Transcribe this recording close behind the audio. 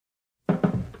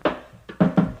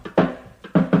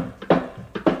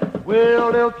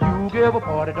Well, if you give a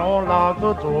party, don't lock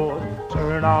the doors.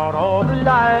 Turn out all the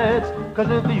lights. Cause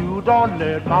if you don't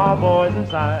let my boys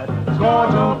inside, it's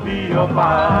going to be a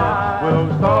fight. Well,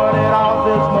 we started out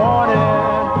this morning.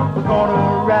 We're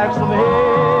gonna rack some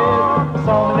heads.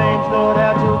 Some names know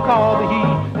how to call the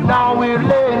heat. And now we're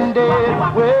laying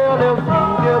dead. Well, if you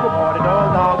give a party,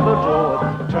 don't lock the doors.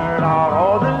 Turn out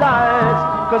all the lights.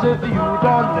 Cause if you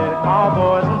don't let my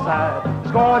boys inside,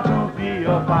 it's going to be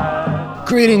a fight.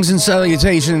 Greetings and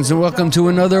salutations, and welcome to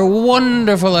another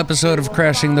wonderful episode of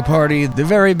Crashing the Party, the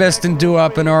very best in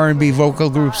doo-wop and R&B vocal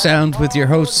group sound with your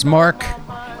hosts Mark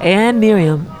and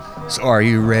Miriam. So are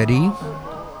you ready?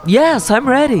 Yes, I'm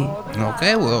ready.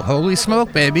 Okay, well, holy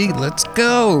smoke, baby, let's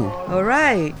go. All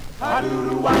right. Oh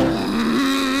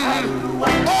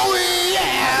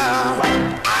yeah!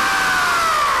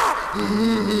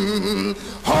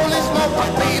 Holy smoke,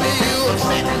 baby, you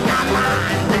upset my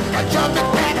mind. A jumping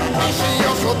back,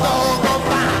 you're so doggone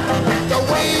fine. The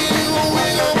way you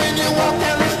wiggle when you walk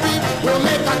down the street will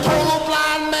make a total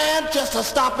blind man just a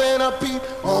stop and a peep.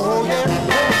 Oh yeah.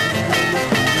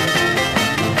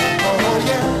 Oh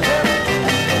yeah.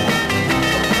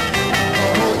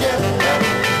 Oh yeah.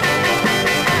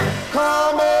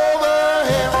 Come over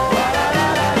here.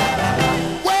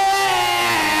 Well,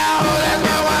 that's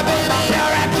my wife, baby,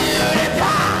 you're a cutie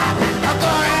pie. I'm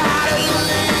going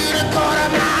hallelujah, you the corner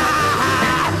of my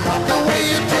eye. The way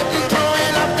you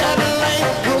tiptoeing up that lane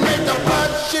will make the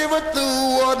blood shiver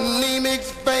through a anemic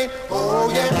vein. Oh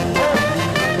yeah.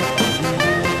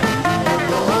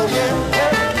 Oh yeah.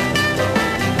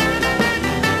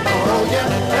 Oh yeah.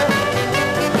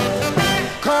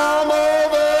 Come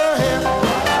over here.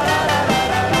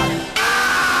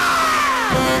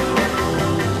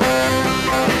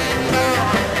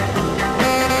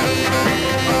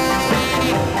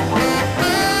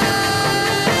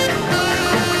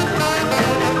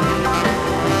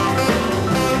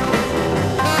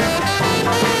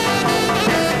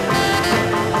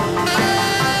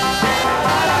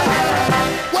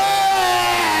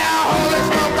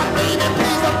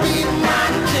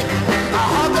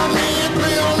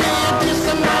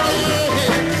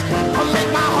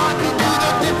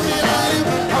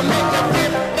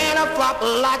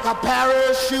 Like a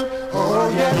parachute. Oh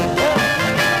yeah.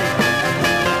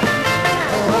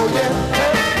 Oh yeah.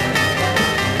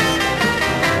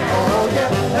 Oh yeah.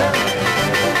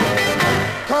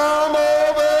 Come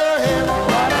over here.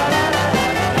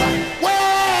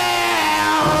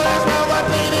 Well, let's go, but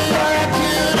baby, you're a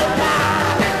cutie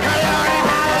pie. You're a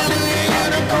hallelujah,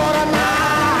 you're the corner of my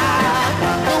eye.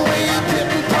 The way you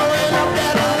tiptoeing up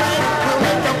that lane will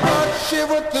make the blood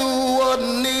shiver through an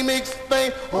anemic vein.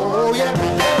 Oh yeah.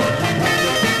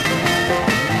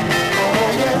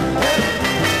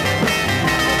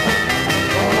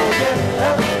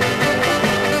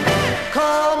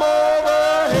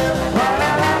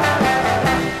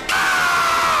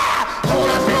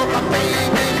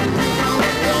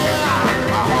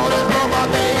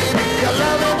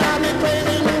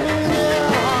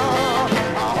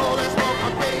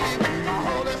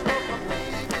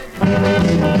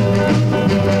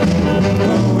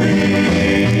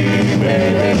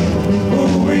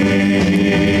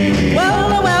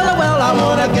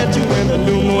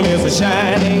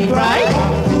 Shining bright.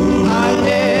 Oh,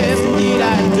 yes, indeed I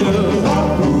do.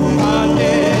 Oh,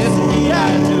 yes, indeed I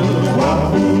do.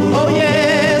 Oh,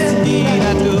 yes, indeed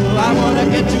I do. I wanna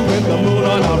get you in the mood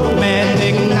on a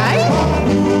romantic night.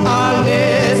 Oh,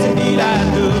 yes, indeed I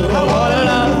do. I wanna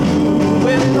love you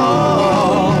with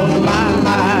all my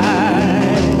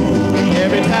might.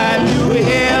 Every time you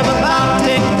hear the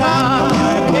mountain come,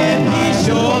 you can be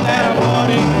sure that I'm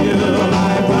wanting you.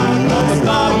 From the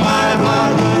start of my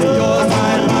heart.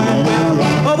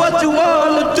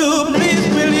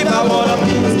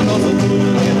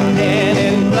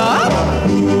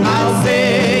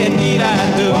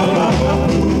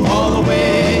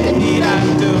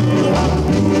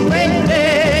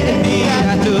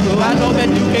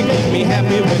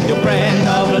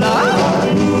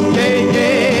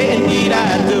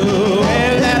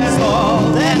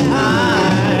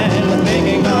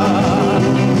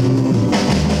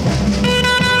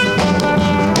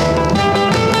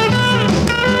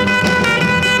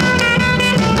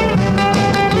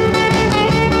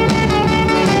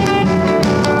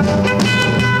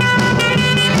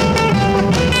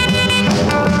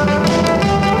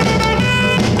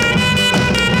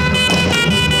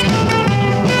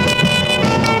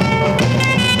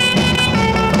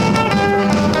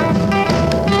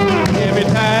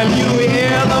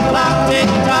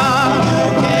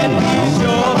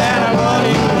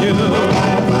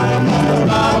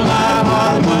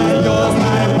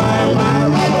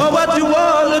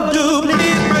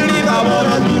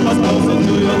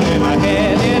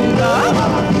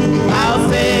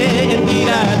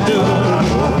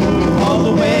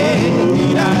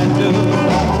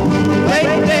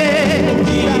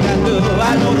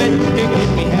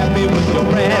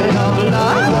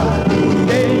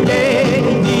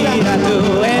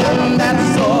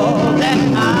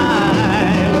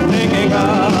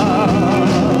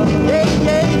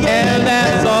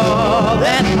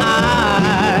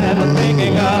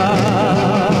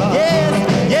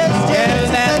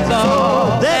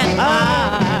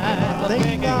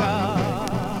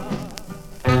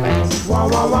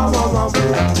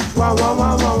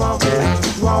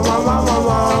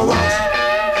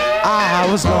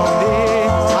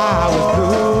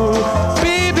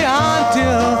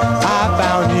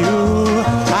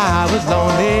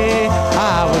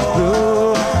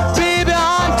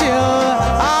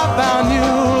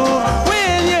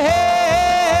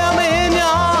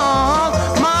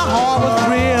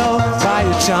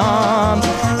 charms.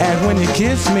 And when you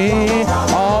kissed me,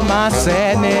 all my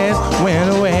sadness went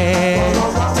away.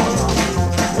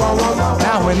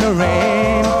 Now when the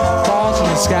rain falls from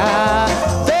the sky,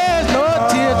 there's no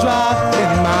teardrop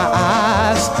in my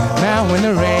eyes. Now when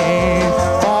the rain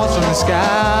falls from the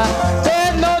sky,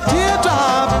 there's no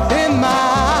teardrop in my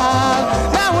eyes.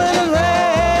 Now when the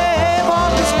rain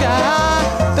falls from the sky,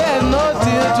 there's no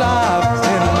teardrop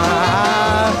in my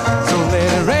eyes. So let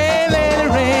it rain, let it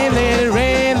rain, let it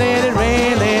rain, let it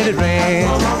rain, let it rain.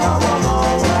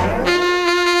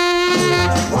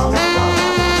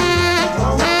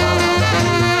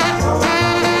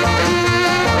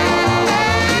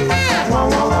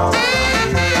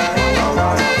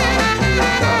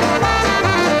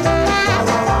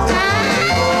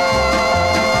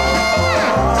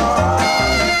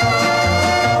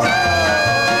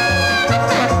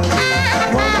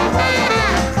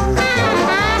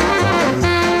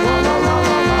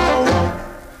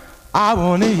 I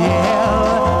wanna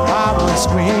yell, I wanna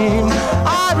scream.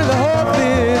 I really hope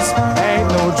this ain't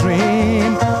no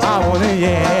dream. I wanna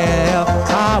yell,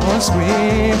 I wanna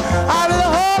scream. I really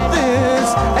hope this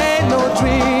ain't no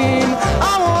dream.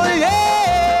 I wanna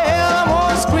yell, I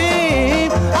wanna scream.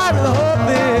 I really hope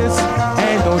this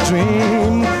ain't no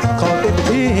dream. 'Cause if it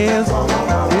is,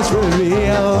 it's really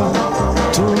real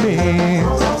to me.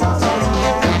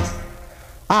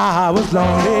 I was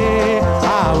lonely,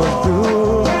 I was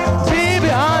blue, baby,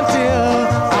 until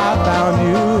I found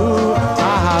you.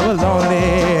 I was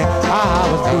lonely, I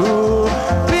was blue,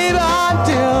 baby,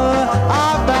 until I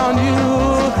found you.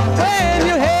 When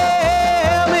you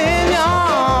held me in your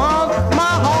arms,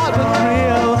 my heart was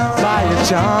thrilled by your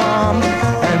charm.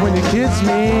 And when you kissed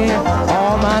me,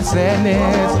 all my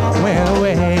sadness went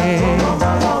away.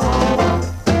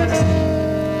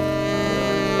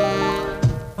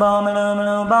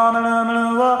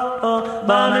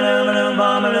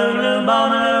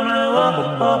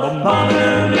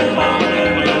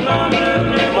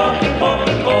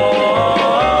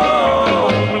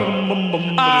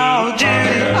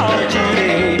 Oh,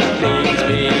 Judy, please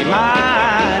be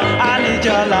mine. I need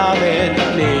your loving,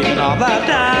 need all the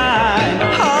time.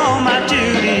 Oh, my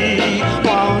Judy,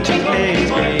 won't you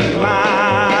please be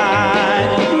mine?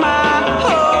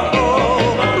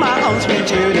 My own sweet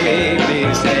Judy,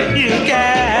 please say you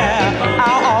care.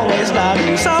 I'll always love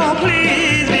you, so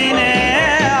please be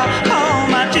near. Oh,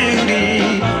 my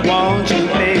Judy, won't you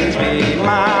please be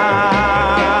mine?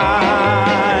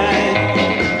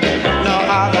 No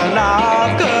other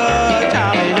love could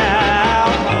tell me now.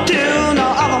 To no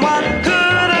other one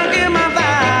could I give my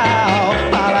vow.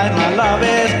 My life, my love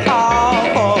is all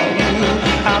for you.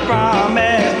 I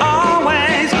promise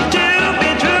always to be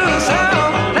true. So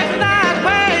let's not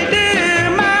wait, dear.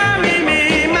 Marry me,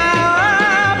 my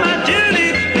Judy.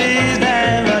 Please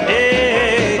never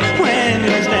day when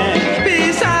you stand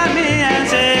beside me and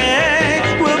say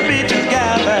we'll be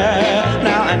together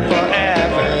now and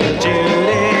forever,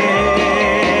 Judy.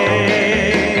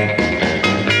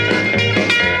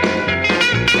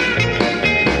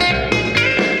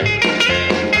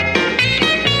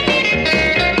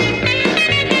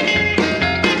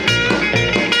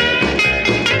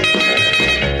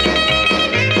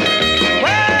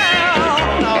 Well,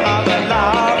 no other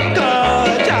love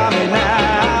could tell me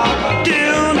now. To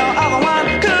no other one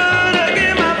could I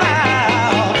give my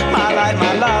vow. My life,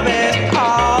 my love is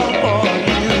all for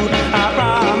you. I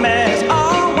promise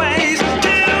always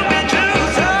to be true.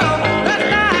 So let's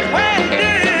not wait,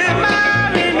 dear.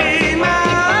 Marry me, my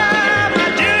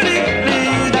Judy.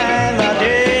 Please stand the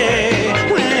day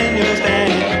when you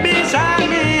stand beside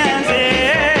me and say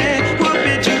we'll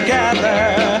be together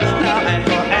now and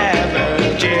forever,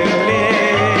 Judy.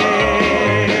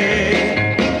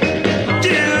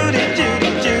 Judy, Judy,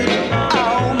 Judy,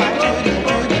 oh my Judy,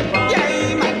 Judy,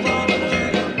 yay my Judy,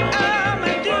 Judy, oh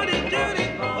my Judy, Judy,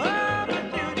 oh my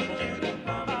Judy, Judy,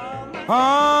 oh my.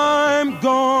 I'm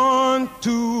going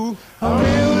to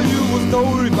tell you a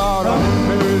story about a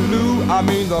Mary Lou. I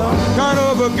mean the kind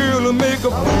of a girl who make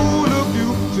a fool of you.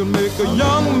 She'll make a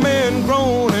young man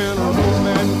groan and a old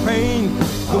man pain.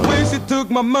 The way she took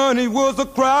my money was a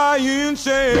crying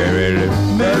shame.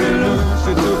 Mary Lou,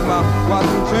 she took my watch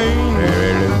and chain.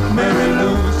 Mary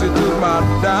Lou, she took my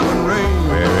diamond ring.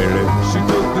 She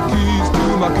took the keys to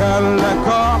my Cadillac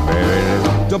car.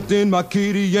 Jumped in my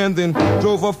kitty and then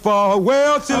drove her far.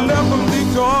 Well, she left from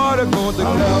Detroit to go to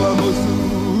Kalamazoo.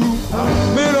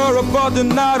 Met her a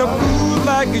bartender, not a fool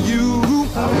like you.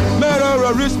 Met her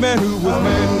a rich man who was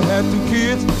mad and had 2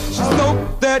 kids. She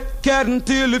smoked that cat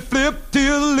until it flipped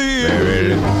till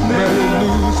it. Mary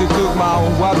Lou, she took my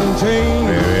watch and chain.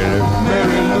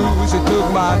 Mary Lou, she took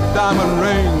my diamond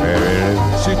ring.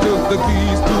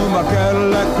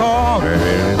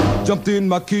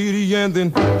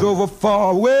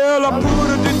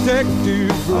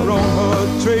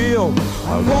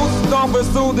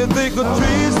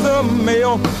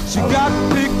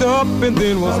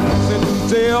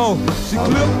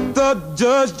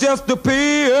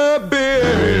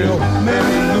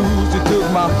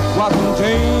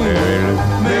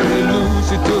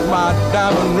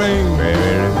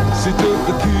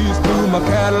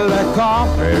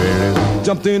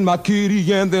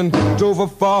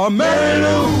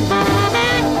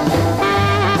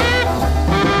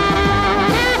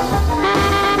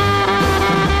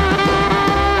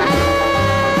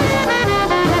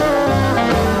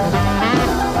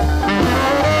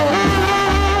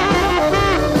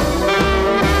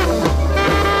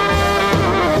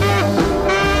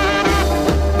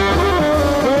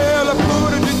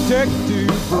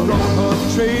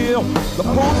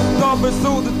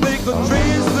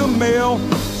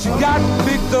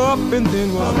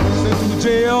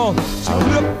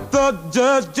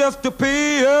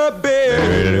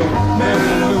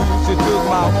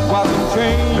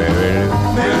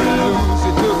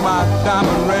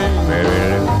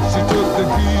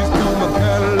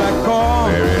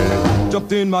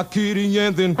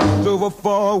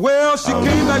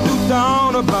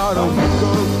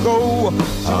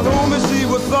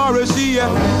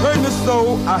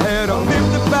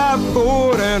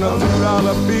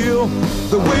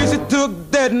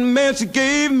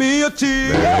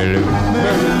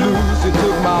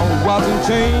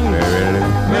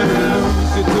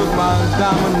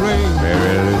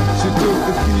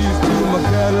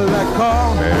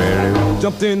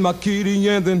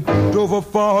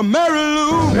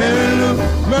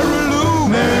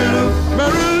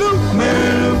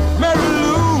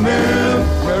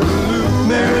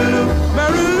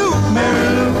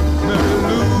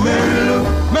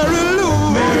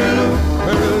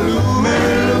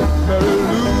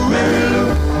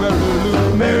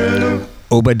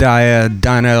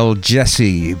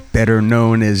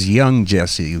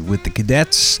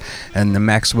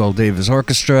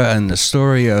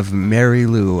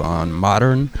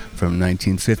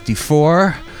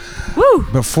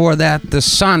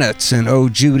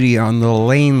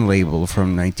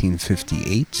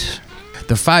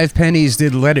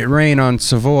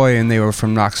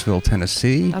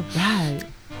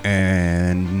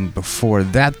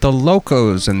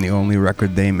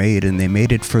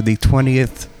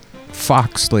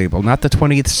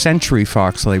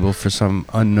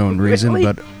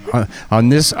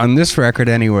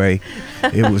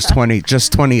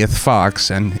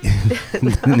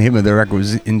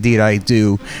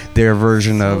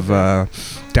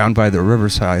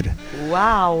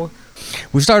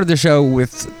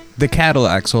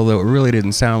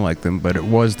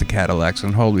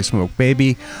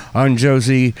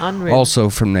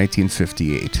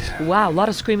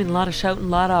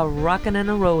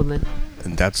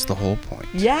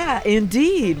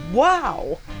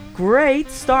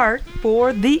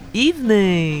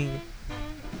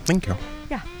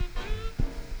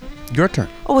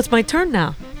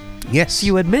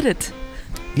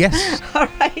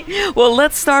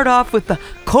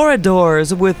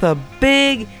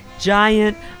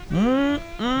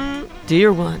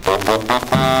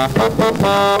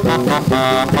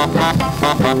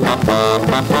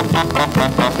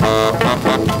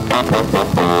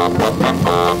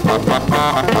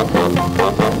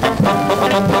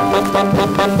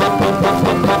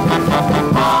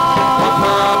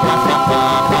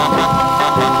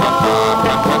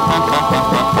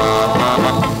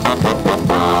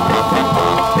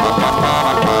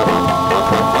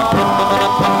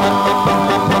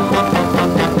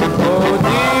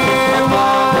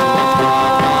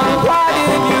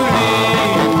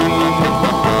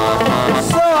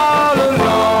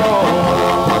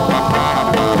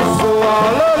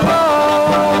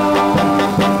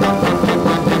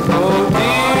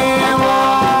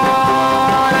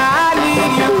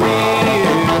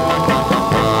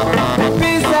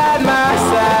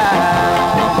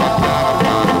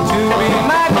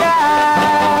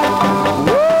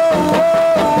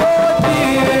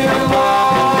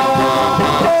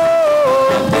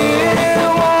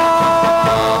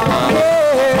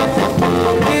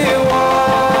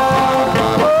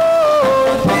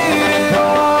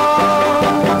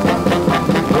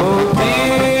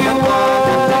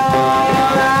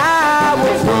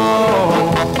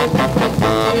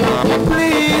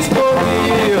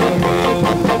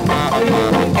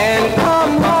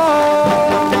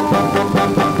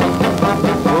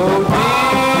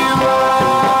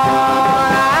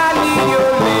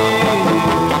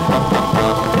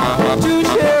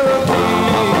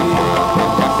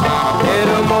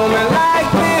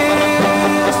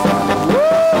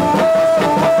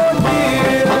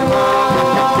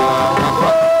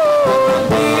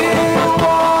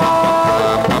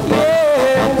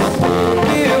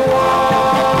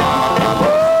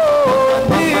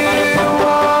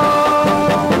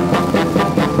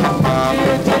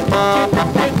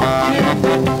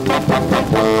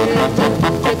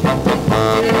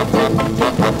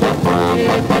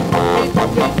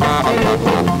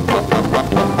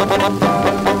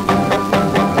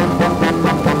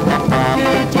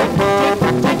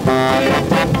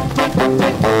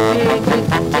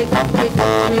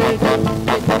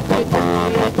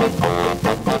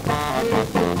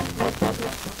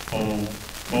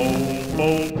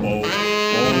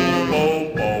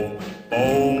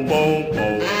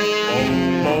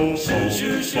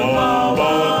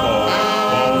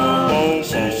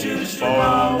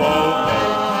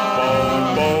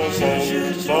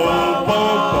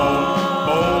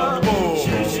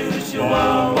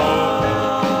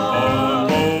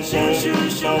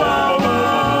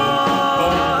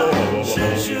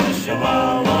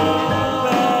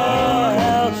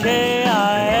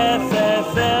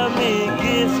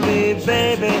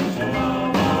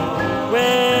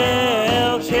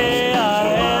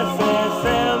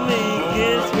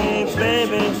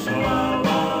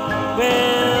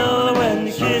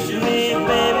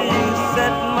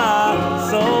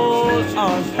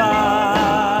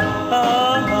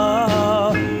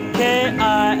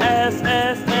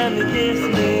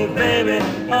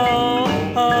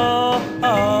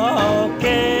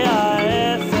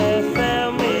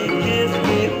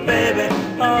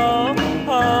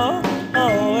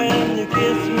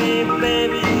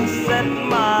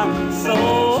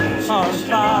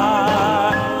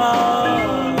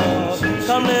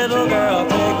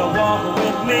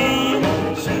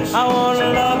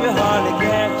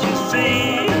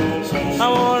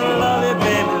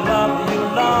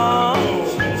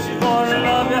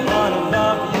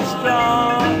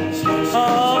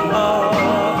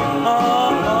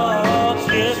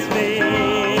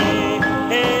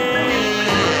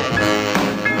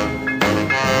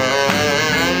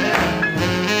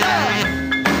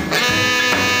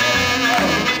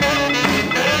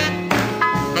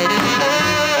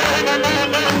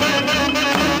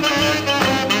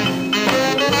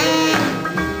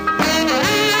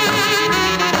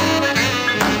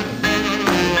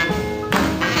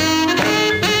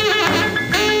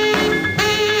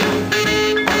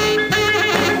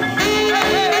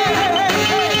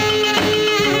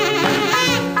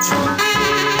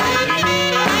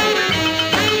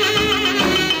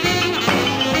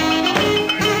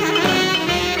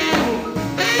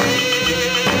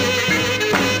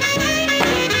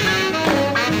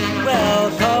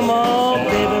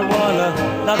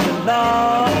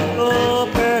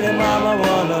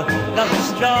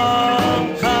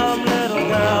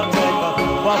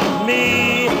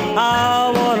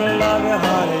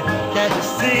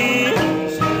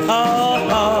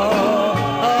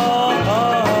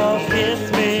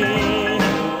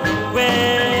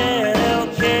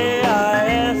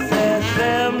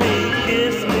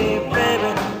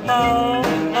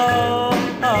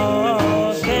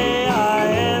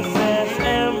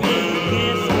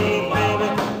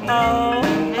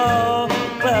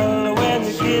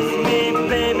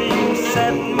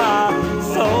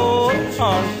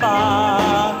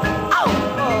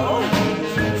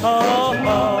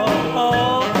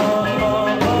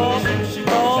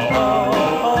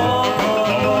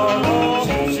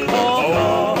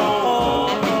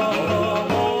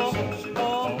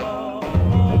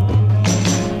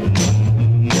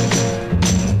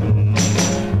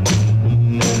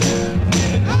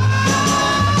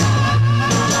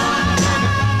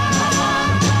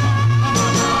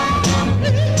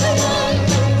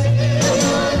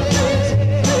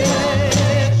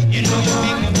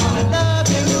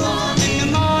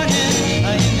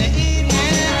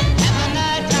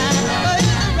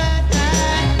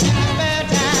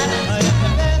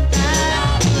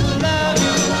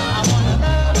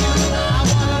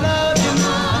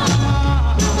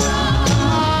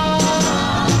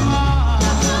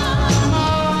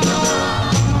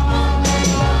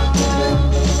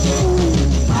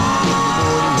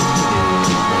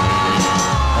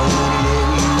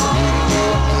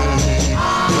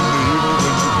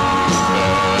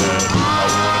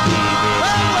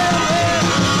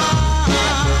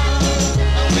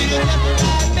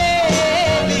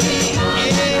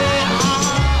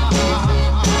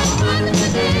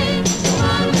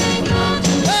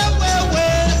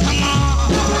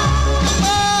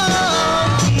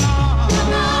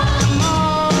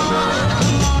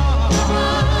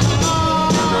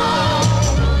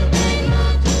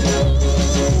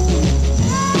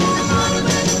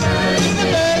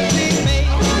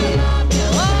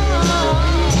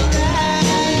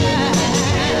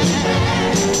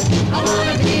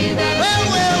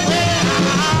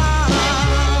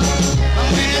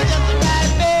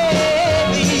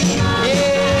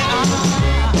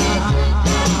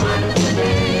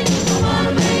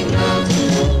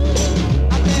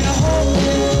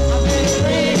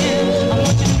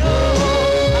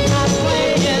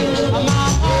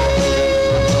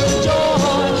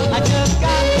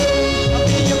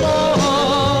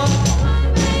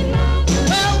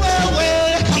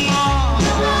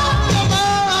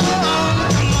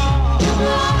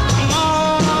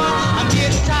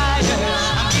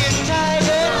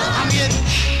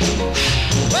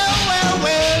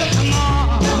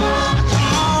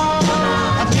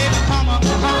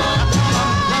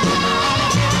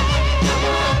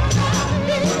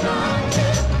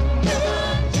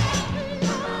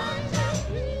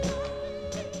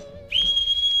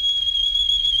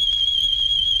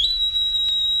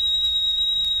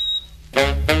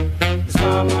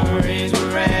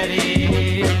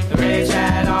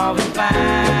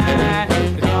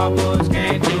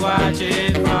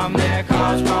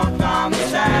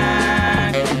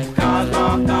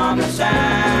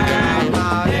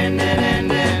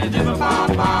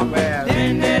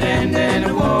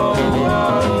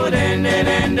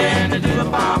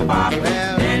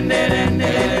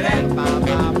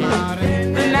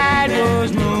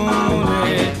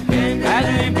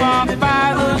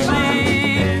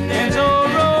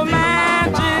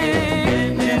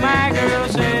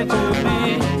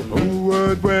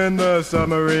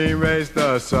 submarine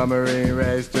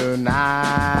race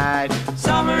tonight.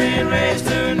 Submarine race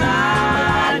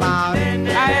tonight.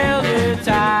 I held her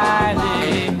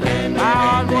tightly. My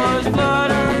heart was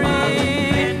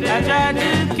fluttering. I tried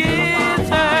to kiss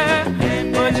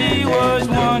her, but she was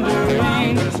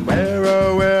wondering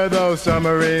Where those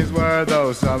submarines were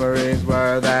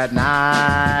that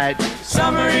night.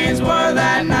 Submarines were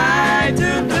that night. She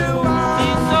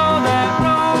saw that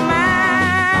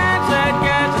romance that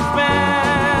catch a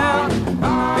spell.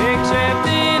 Except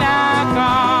in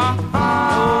icon,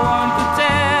 no one could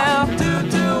tell.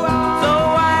 So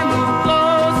I moved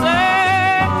closer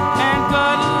and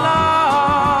cuddled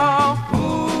along.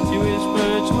 She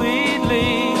whispered sweetly,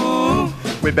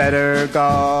 We better go.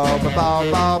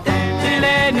 she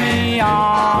led me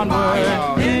onward.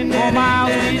 4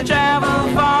 miles we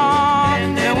traveled far.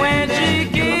 And when she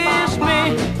kissed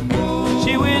me,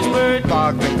 she whispered,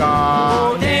 Park the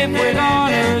car. oh, if we're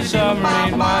gonna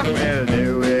submarine walk, We'll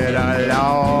do it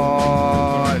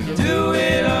alone. do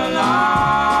it alone.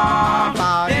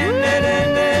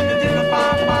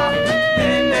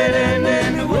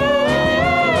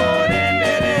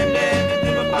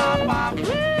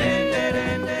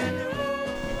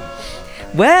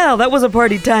 Well, that was a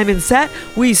party time in set.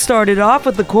 We started off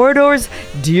with the Corridors'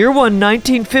 Dear One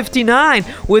 1959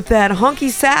 with that hunky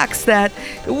sax that,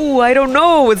 I don't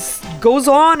know, it goes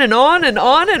on and on and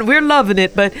on, and we're loving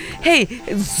it. But hey,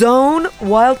 Zone,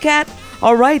 Wildcat.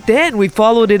 All right, then we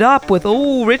followed it up with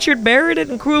Richard Barrett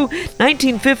and crew,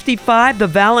 1955, the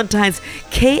Valentines,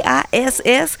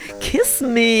 KISS, Kiss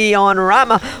Me on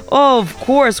Rama. Oh, of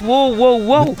course,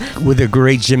 whoa. With a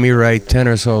great Jimmy Wright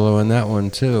tenor solo in that one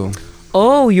too.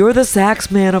 Oh, you're the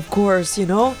sax man, of course, you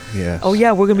know? Yes. Oh,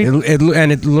 yeah, we're going to be... And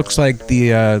it looks like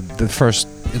the first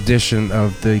edition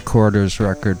of the Corridors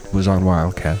record was on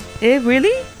Wildcat.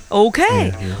 Really? Okay.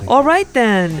 Yeah, really. All right,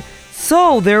 then.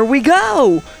 So, there we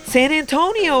go. San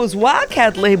Antonio's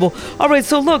Wildcat label. All right,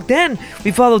 so look, then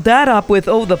we followed that up with,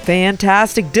 the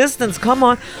fantastic Distance. Come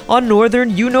on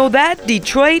Northern, you know that.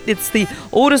 Detroit, it's the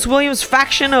Otis Williams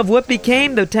faction of what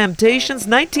became the Temptations,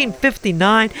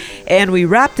 1959. And we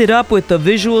wrapped it up with the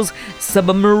Visuals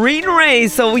Submarine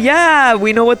Race. So, yeah,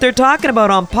 we know what they're talking about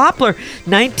on Poplar,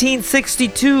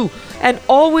 1962. And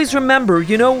always remember,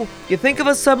 you think of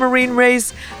a submarine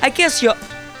race, I guess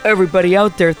everybody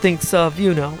out there thinks of,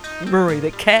 Murray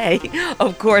the K,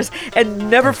 of course. And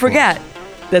never forget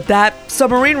that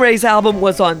Submarine Race album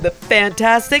was on the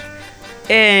fantastic,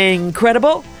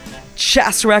 incredible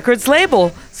Chess Records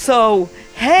label. So,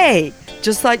 hey,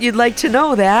 just thought you'd like to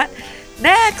know that.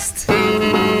 Next!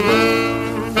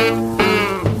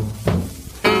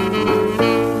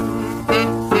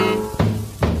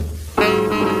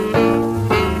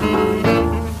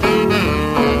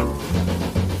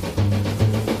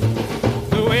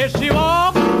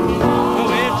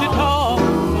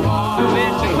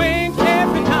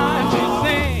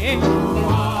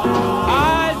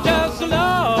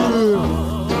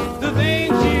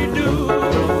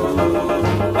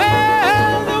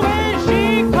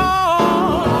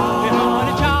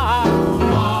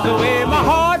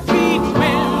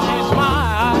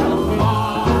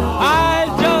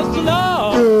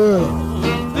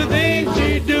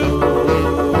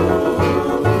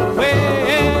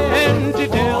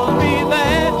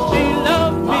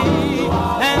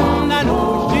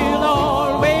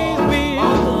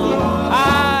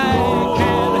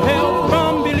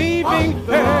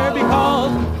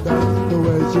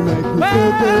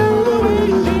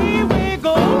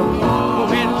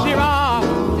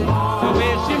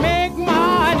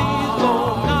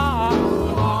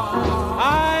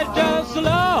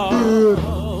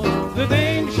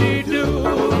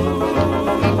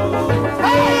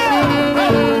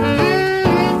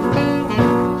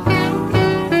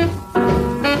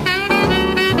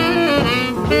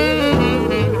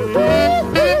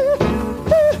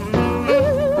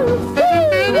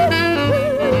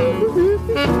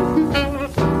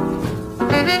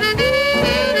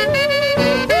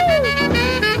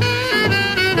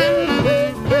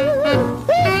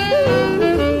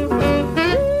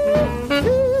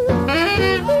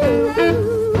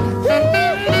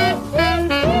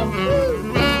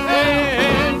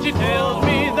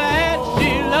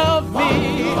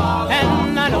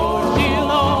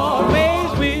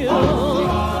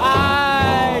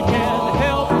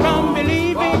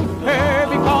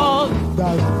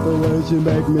 she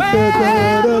make me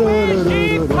Well, the way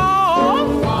she calls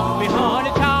me honey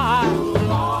child,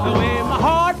 the way my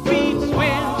heart beats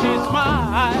when she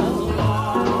smiles,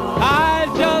 I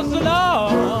just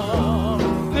love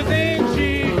the things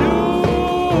she do.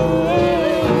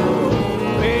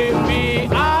 Baby,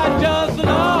 I just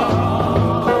love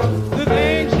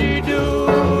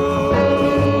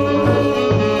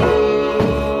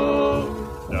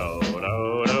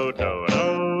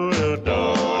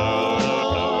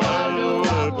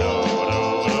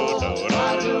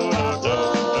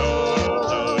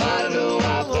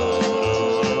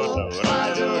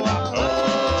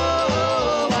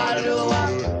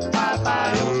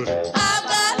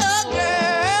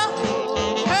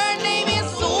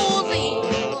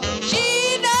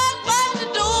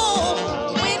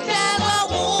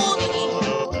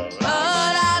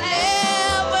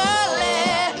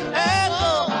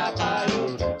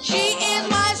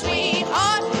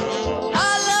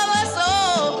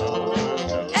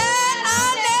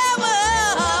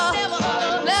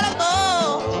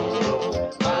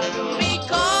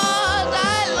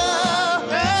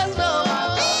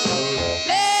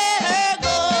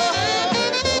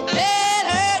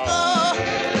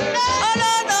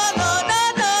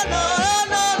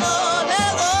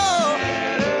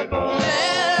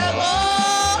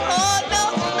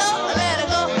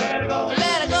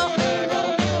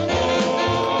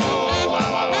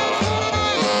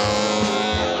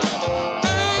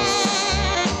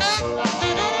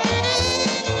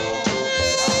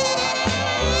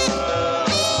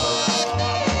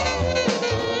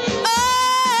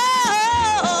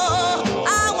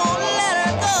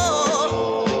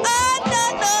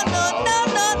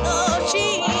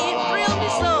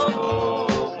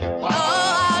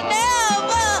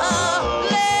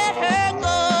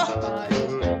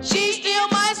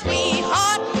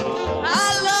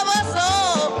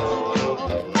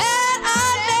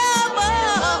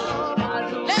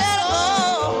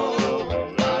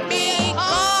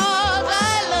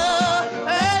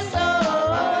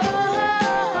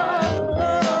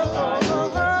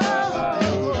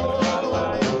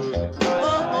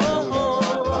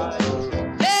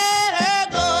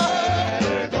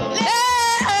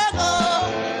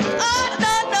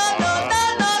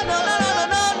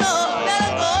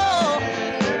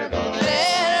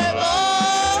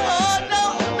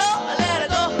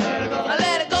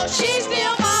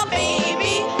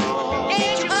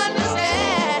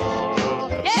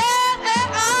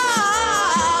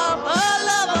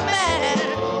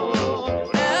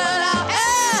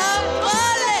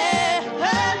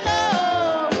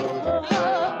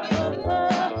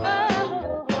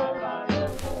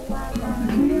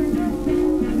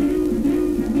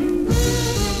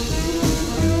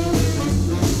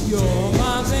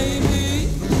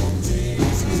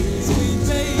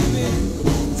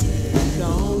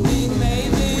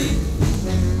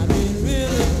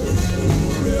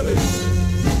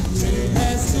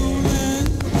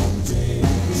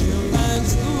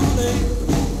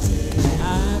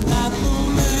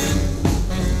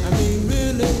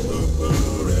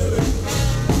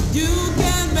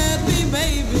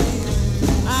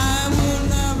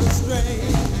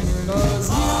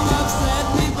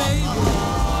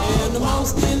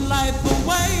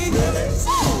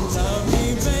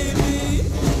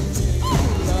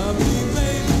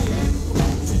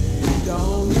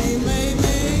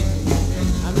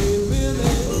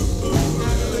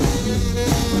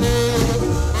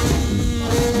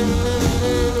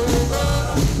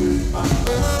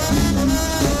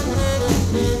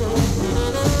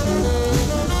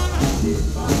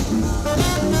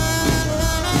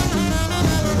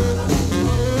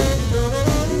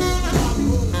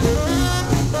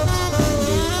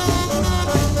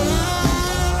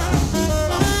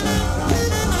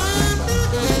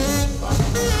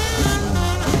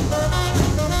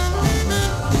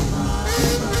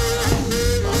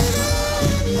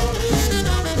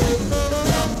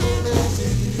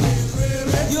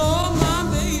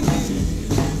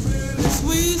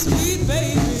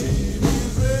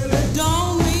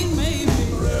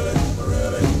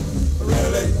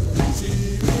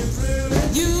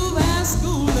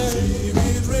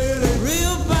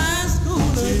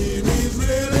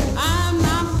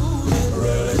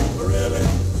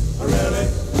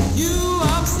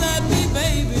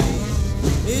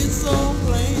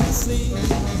see.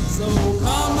 So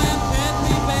come and pet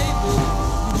me, baby.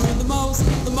 You do the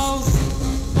most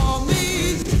for me.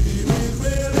 TV's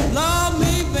really love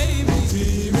me, baby.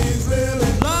 TV's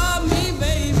really love me,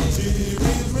 baby.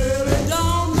 TV's really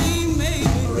don't mean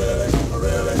maybe. Really.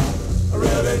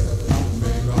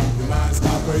 Make up your mind,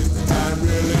 stop wasting time,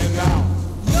 really now.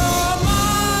 You're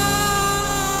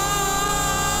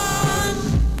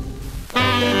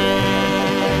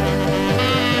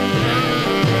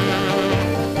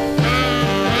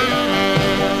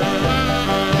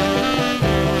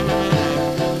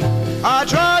I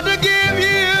tried to give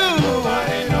you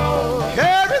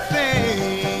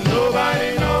everything.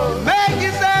 Nobody knows. Make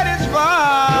you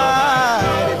satisfied.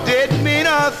 It didn't mean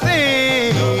a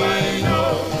thing.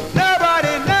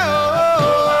 Nobody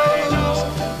knows.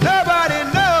 Nobody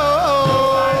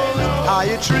knows how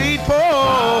you treat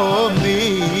poor me.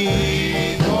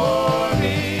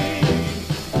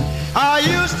 I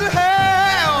used to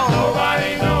have a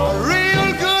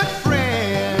real good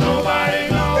friend.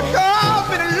 That caused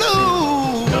me to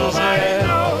lose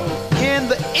in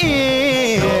the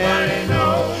end.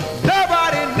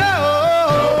 Nobody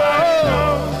knows.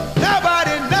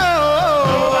 Nobody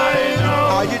knows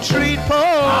how you treat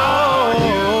poor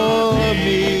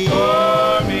me.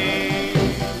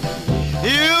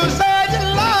 You said you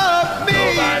loved me,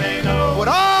 would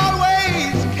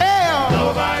always care.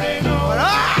 But I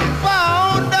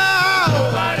found out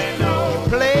you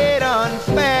played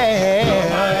unfair.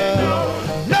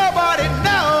 Nobody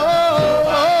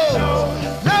knows.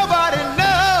 Nobody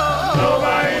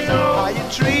knows how you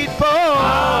treat poor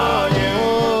me.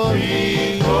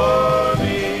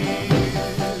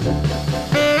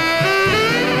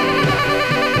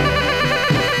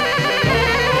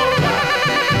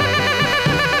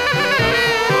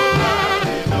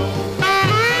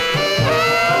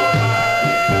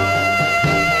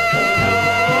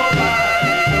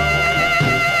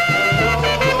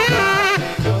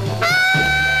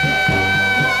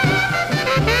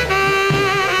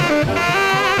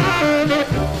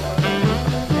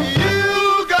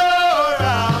 You go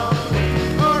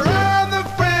around the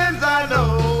friends I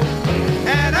know,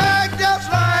 and act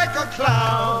just like a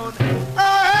clown. I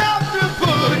have to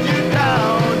put you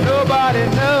down. Nobody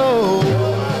knows.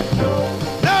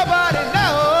 Nobody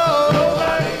knows.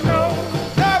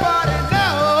 Nobody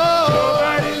knows.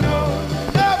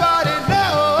 Nobody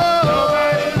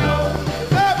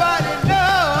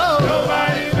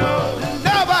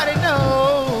knows.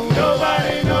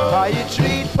 Nobody knows how you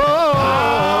treat poor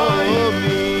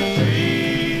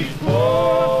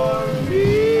me.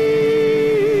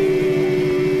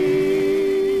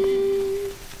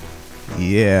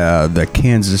 Yeah, the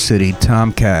Kansas City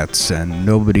Tomcats and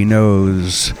Nobody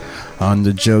Knows on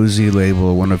the Josie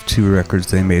label, one of two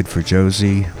records they made for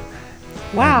Josie. And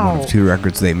Wow. one of two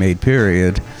records they made,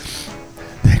 period.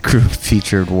 The group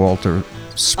featured Walter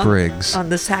Spriggs. On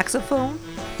the saxophone?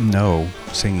 No,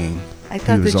 singing. I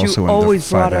thought He was that also you in the always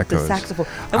Five brought up the Echoes. saxophone.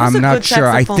 That was I'm a not good sure.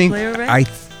 I saxophone think player, right? I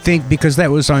think because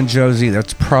that was on Josie,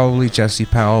 that's probably Jesse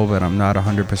Powell, but I'm not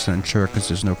 100% sure because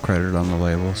there's no credit on the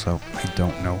label, so I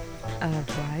don't know.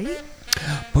 Right.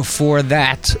 Before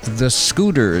that, the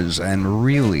Scooters and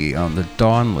Really on the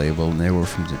Dawn label, and they were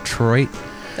from Detroit.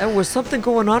 There was something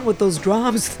going on with those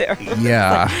drums there.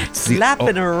 Yeah. Like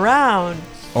slapping around.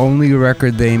 Only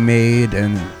record they made,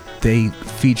 and they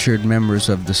featured members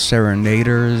of the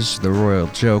Serenaders, the Royal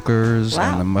Jokers,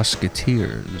 Wow. and the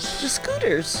Musketeers. The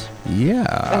Scooters. Yeah.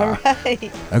 All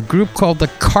right. A group called the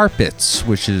Carpets,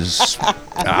 which is,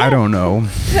 I don't know.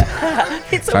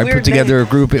 It's If a I weird put together name. a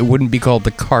group, it wouldn't be called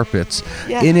the Carpets.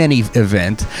 Yeah. In any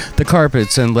event, the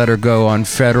Carpets and Let Her Go on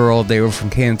Federal, they were from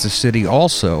Kansas City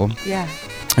also. Yeah.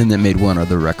 And they made one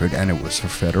other record, and it was for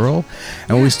Federal.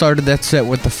 And we started that set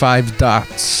with the Five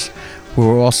Dots, who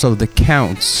were also the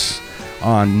Counts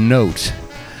on Note.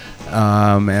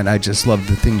 And I just love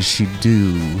the things she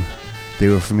do. They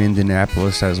were from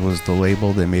Indianapolis, as was the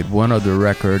label. They made one other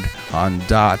record on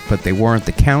Dot, but they weren't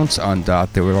the Counts on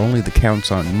Dot. They were only the Counts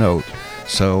on Note.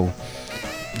 So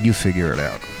you figure it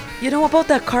out. You know about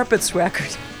that Carpets record?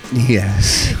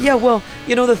 Yes. Yeah, well,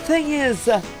 you know, the thing is,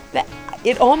 that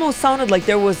it almost sounded like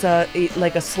there was a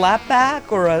slapback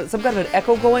or some kind of an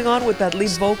echo going on with that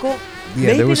lead vocal. Yeah,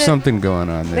 Maybe there was that- something going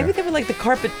on there. Maybe they were like the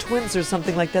Carpet Twins or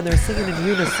something like that. They were singing in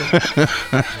unison.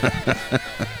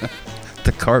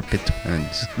 The Carpet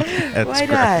Twins. That's Why great.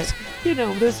 not? You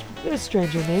know, there's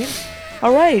stranger names.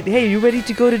 All right, hey, you ready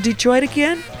to go to Detroit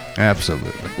again?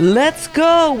 Absolutely. Let's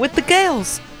go with the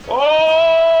Gales. Oh,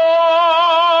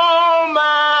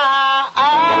 my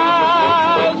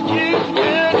eyes keep me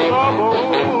in trouble.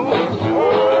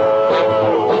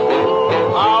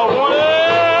 I wonder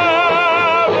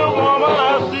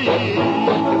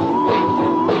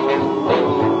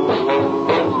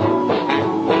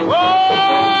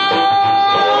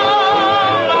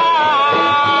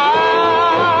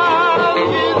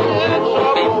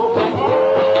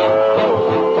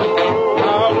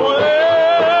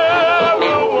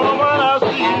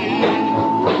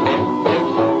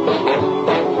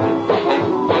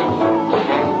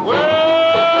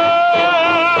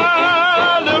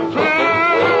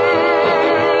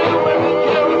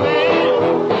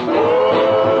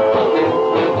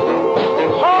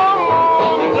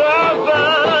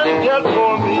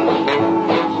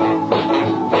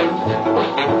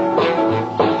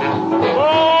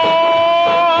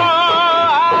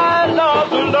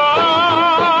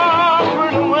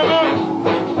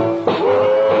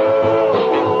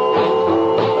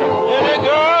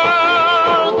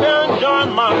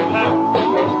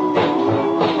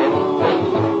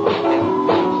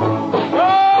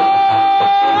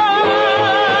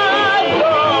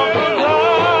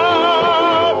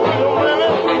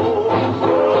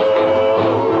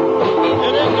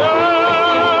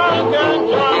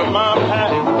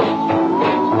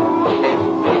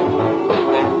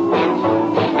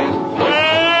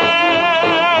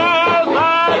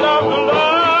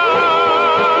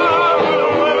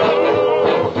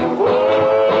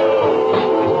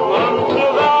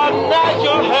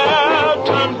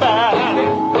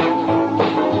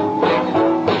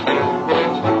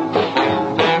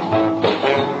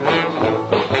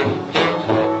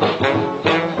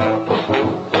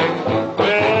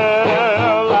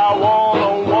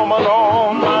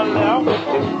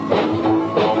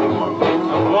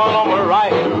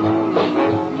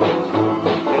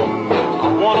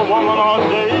want a woman all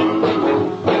day. And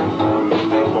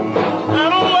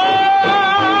a woman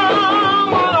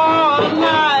all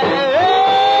night.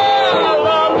 Yeah, I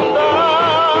love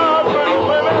pretty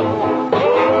women.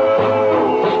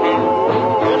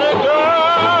 Any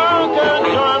girl can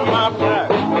join my pack.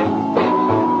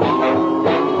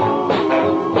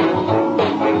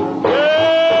 Yes,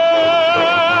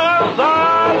 I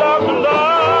love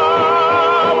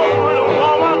a pretty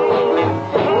woman.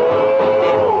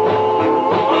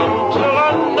 Till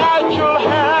her natural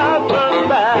hair turns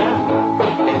back.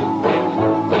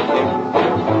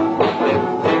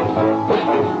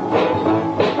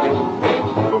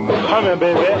 Come here,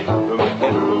 baby.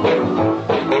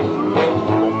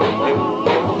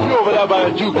 You over there by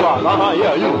the jukebox.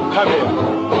 Yeah, you. Come here.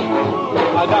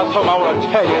 I got something I want to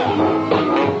tell you.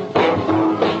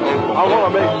 I want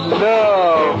to make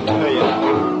love to you.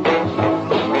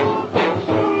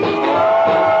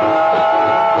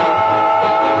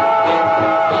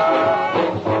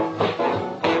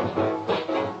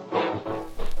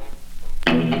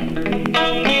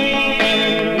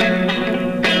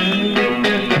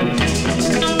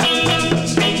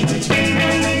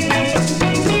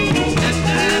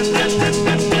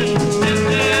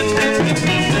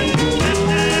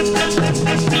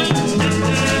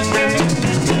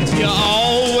 You're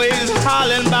always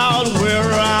hollering about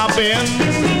where I've been.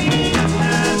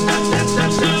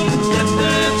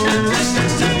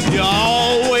 You're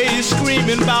always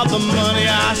screaming about the money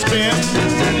I spend.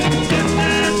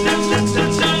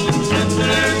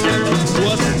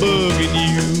 What's bugging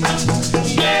you?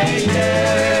 Yeah,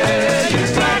 yeah, you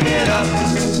crack it up.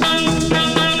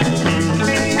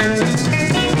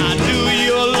 I do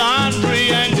your laundry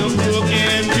and your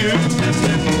cooking too.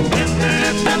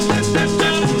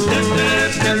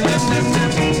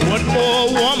 What more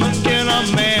woman can a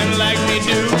man like me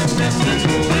do?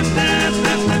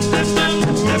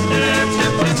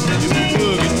 You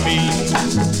look at me.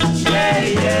 Yeah,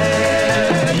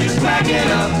 yeah, you crack it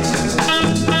up.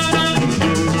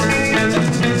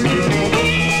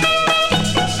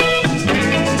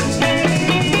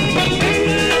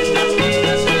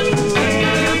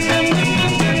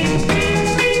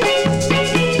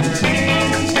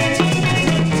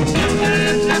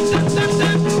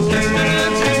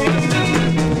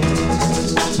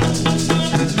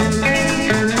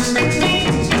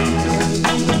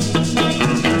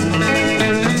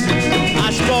 I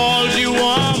spoiled you,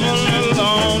 woman, a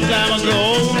long time ago.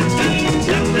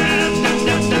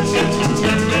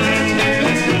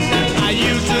 I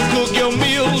used to cook your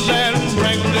meals and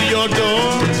bring them to your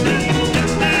door.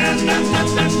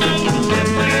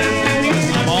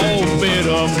 I'm all fed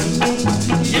up.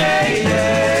 Yeah,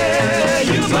 yeah,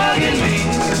 you bugging me.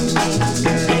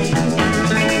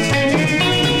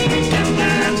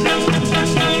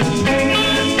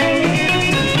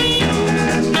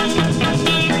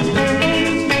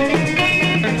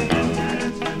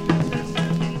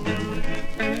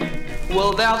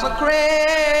 Well, there's a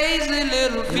crazy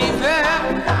little fever,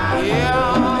 yeah,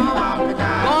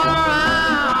 going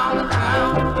around the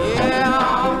town, yeah,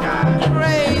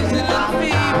 crazy little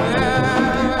fever,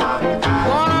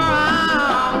 going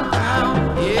around the town,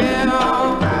 yeah,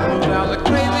 there's a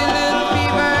crazy little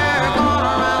fever going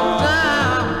around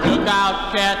town. Look out,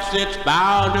 cats, it's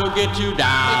bound to get you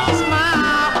down.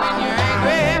 Smile when you're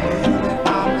angry,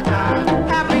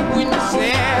 happy when you're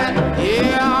sad,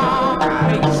 yeah,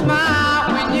 make you smile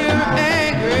when you're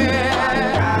angry,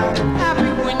 happy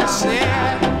when you're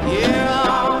sad,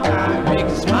 yeah, make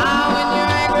you smile when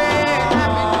you're angry,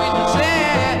 happy when you're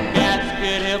sad. Cats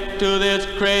get hip to this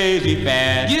crazy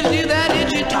fad. Gives you that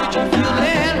itchy twitchy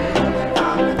feeling,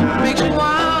 makes you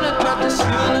wanna touch the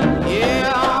ceiling,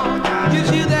 yeah,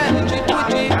 gives you that itchy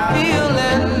twitchy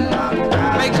feeling,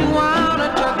 makes you wanna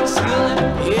touch the ceiling,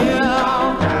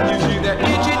 yeah, gives you that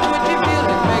itchy twitchy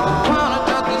feeling, makes you wanna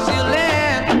touch the ceiling.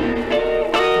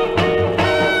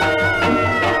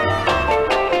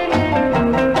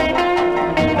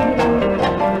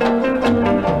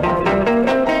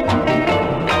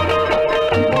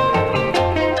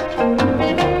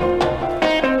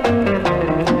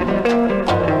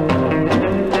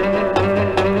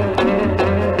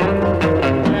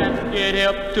 Get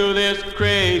hip to this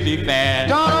crazy fad.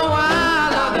 Don't know why I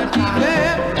love that fever.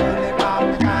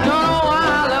 Don't know why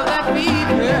I love that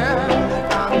fever.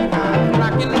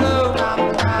 Rockin' low to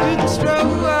the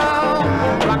stroke,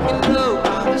 rockin' low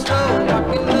to the stroke,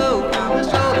 rockin' low to the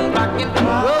stroke, rockin'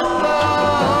 roll,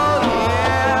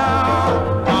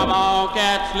 yeah. Come on,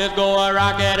 cats, let's go a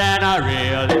rocket and a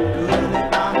reel.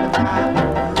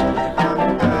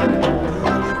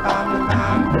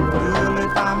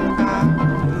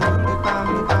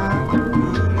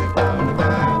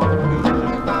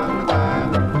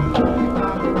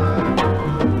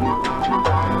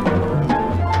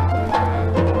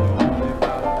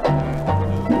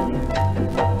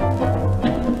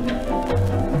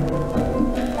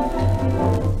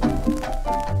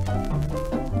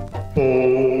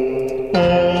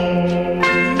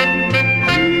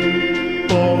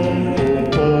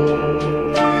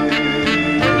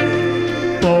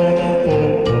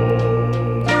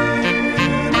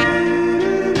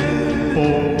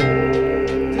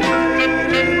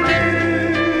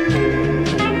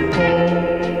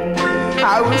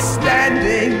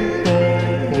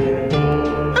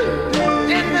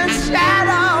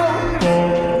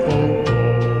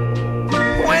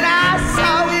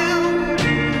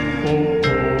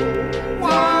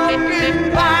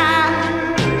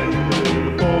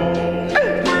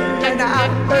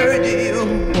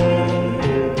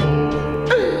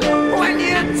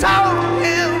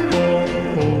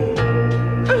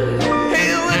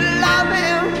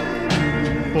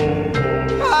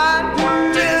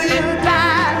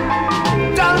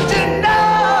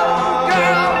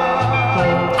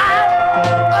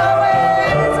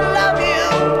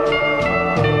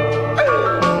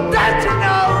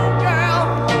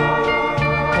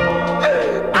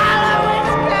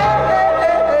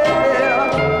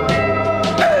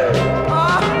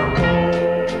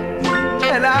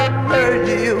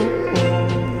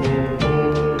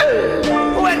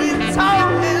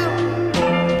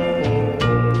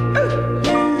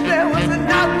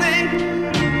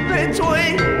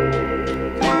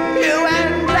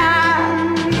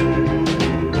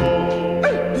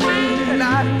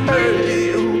 I heard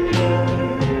you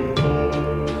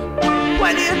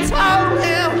when you told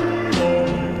him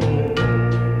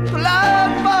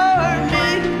love for me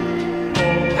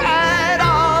had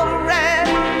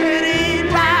already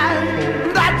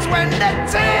died. That's when the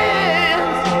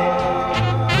tears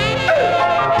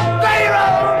they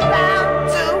rolled down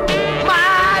to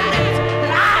my lips,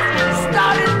 and I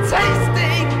started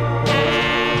tasting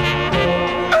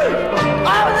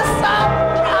all the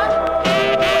sorrow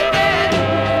within,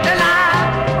 and I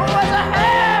was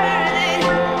hurting.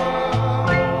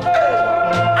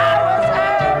 I was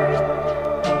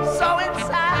hurt so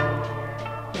inside.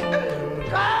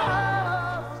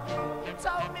 Cause you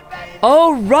told me, baby.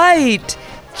 All right.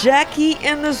 Jackie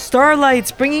and the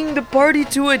Starlights bringing the party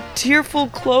to a tearful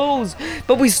close.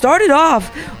 But we started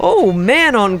off, oh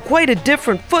man, on quite a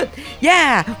different foot.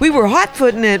 Yeah, we were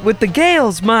hot-footing it with the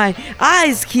Gales. My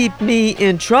eyes keep me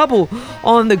in trouble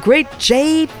on the great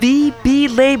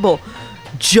JVB label.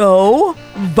 Joe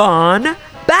Von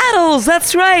Battles,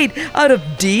 that's right, out of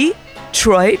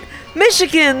Detroit,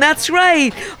 Michigan, that's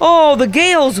right. Oh, the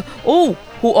Gales, oh,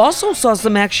 who also saw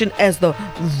some action as the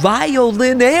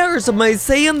Violinaires. Am I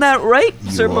saying that right,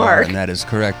 Sir You are, Mark? and that is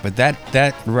correct. But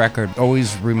that record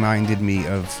always reminded me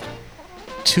of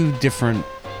two different.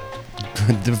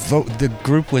 The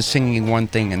group was singing one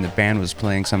thing, and the band was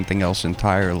playing something else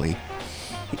entirely.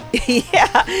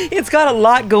 Yeah, it's got a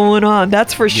lot going on,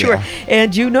 that's for sure. Yeah.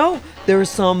 And you know, there's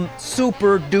some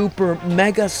super duper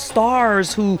mega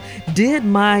stars who did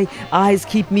My Eyes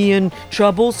Keep Me in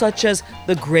Trouble, such as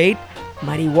the great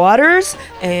Muddy Waters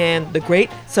and the great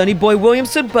Sonny Boy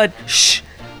Williamson. But shh,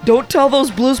 don't tell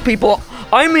those blues people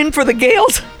I'm in for the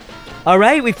Gales. All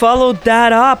right, we followed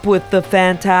that up with the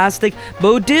fantastic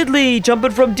Bo Diddley,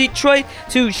 jumping from Detroit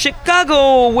to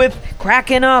Chicago with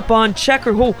Cracking Up on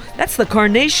Checker. Oh, that's the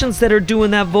Carnations that are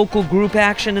doing that vocal group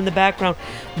action in the background.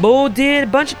 Bo did a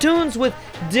bunch of tunes with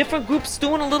different groups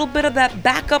doing a little bit of that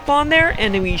backup on there,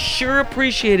 and we sure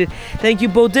appreciate it. Thank you,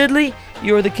 Bo Diddley.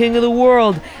 You're the king of the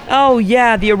world. Oh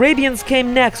yeah, the Arabians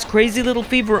came next. Crazy Little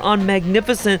Fever on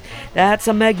Magnificent. That's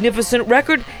a magnificent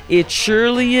record. It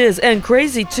surely is. And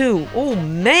crazy too. Oh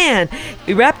man.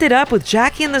 We wrapped it up with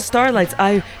Jackie and the Starlights.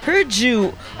 I heard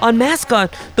you on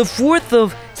Mascot, the fourth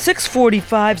of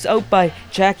 645s out by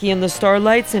Jackie and the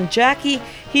Starlights. And Jackie,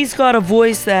 he's got a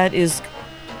voice that is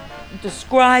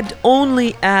described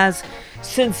only as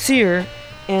sincere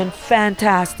and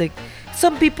fantastic.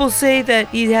 Some people say that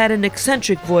he had an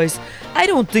eccentric voice. I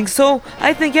don't think so.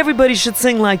 I think everybody should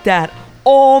sing like that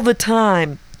all the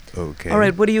time. Okay. All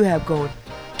right, what do you have going?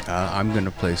 I'm going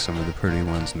to play some of the pretty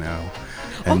ones now.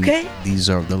 And Okay.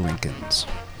 These are the Lincolns.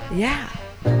 Yeah.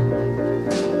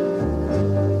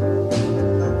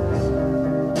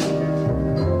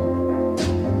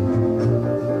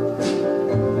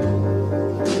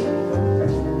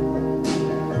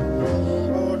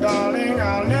 Oh, darling,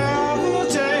 I'll never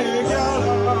take your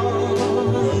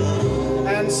love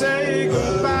and say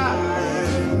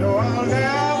goodbye. No, I'll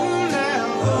never,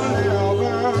 never,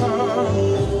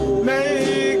 never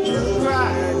make you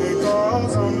cry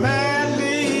because I'm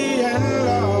madly in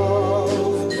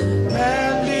love,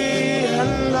 madly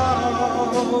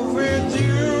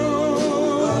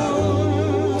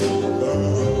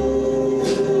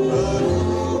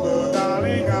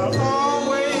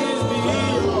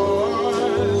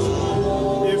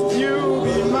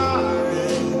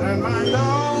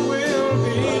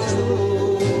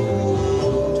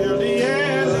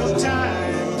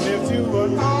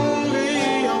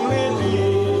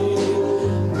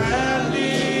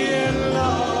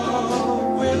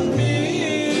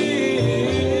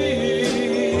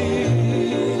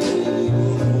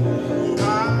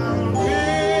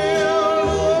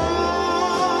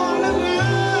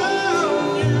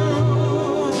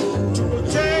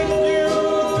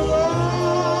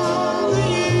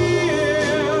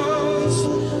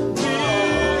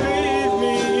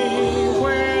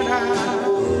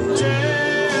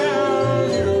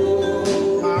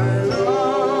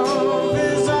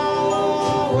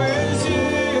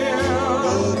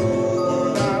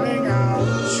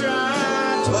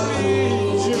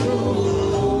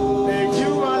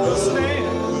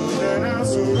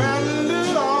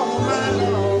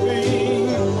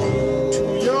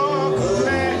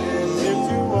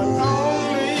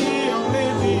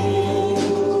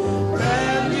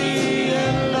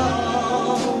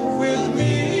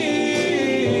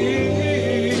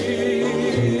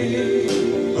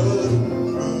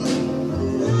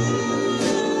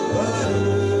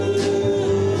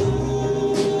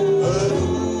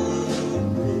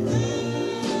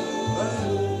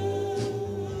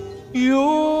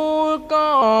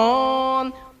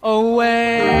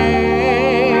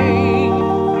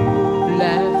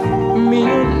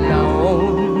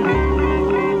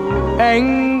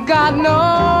got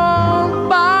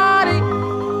nobody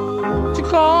to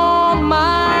call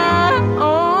my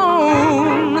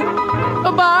own.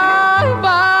 Bye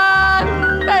bye,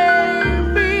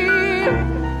 baby.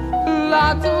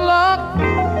 Lots of luck,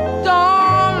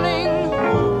 darling.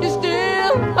 You're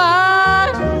still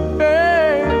my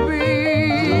baby.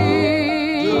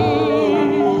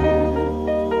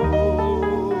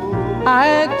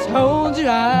 I told you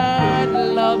I'd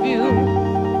love you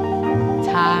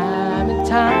time and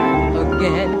time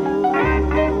again.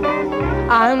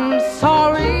 I'm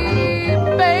sorry,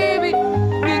 baby,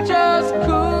 you just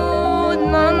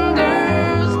couldn't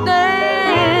understand.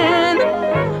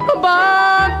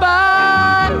 Bye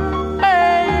bye,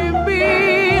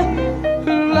 baby.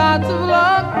 Lots of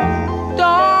luck,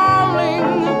 darling.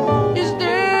 You're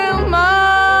still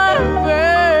my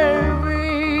baby.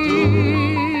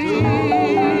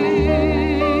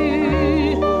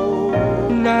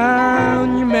 Now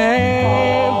you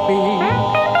may be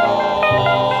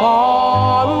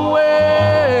far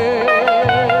away,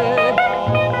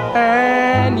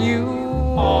 and you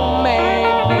may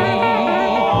be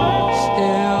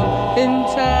still in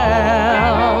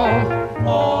town,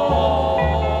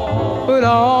 but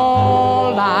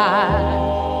all I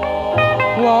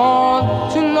want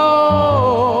to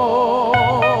know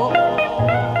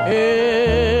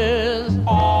is,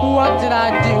 what did I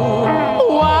do?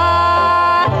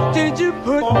 Why did you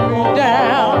put me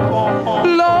down?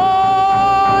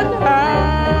 Lord,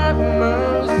 have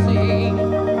mercy.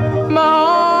 My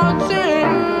heart's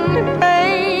in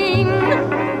pain.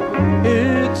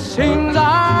 It seems I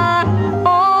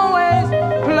always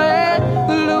play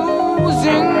the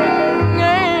losing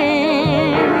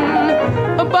game.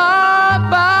 Bye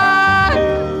bye,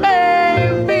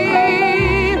 baby.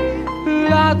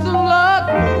 Lots of luck,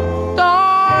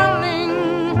 darling.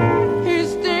 He's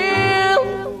still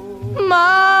my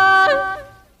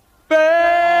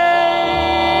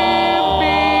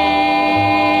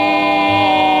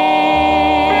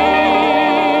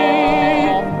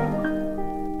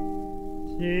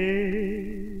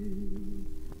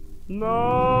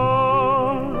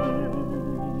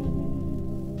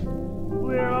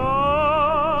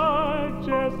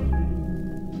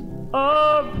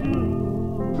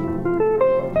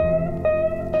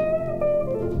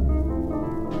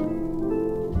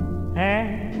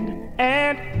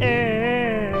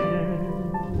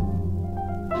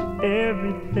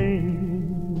everything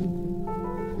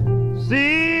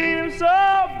seems so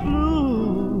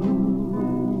blue.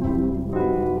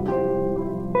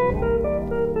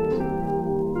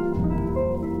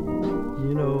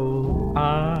 You know,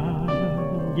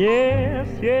 yes,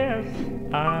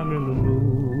 I'm in the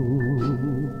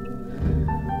mood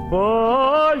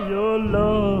for your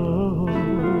love,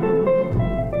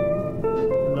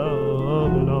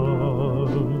 love, love.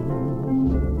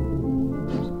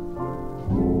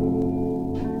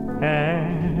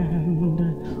 And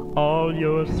all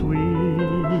your sweet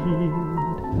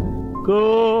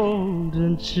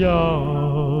golden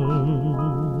charms.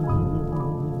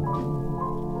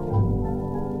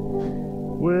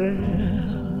 Well,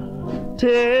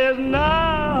 'tis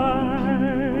night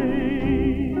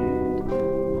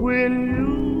when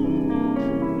you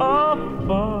are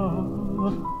far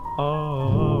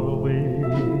away.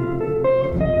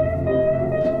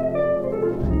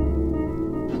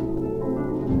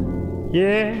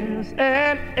 Yes,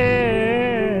 and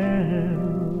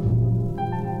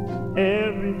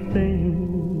everything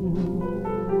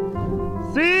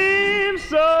seems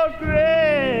so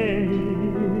great.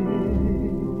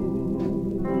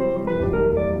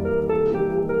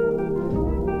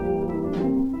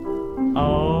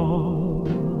 Oh,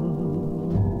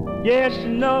 yes, you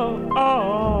know,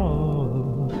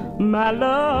 all my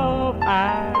love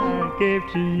I gave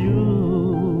to you.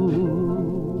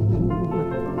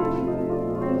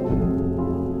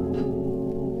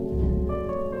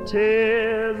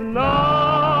 Tis night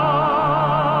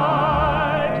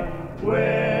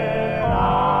when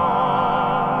I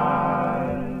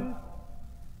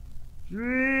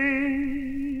dream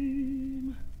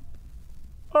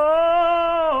of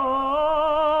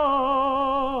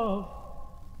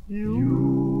you.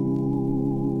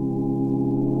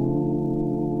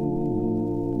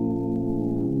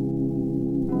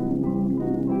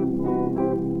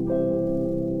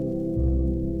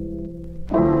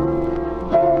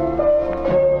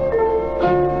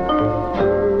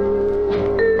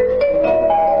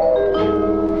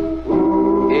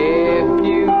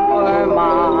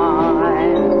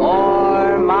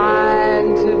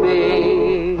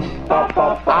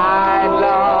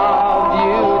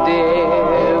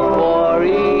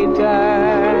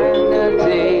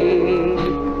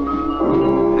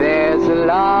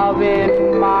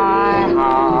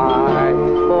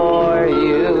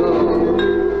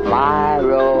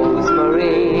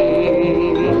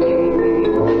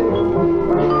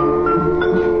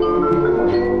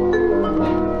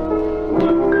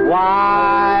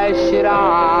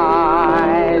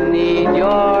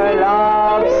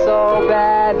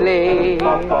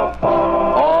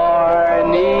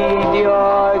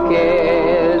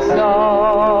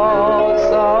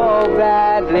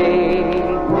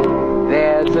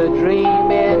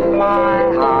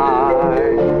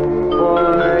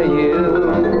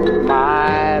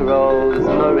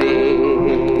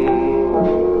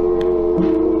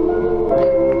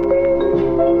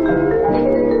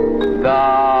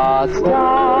 stars,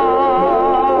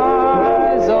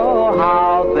 oh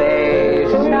how they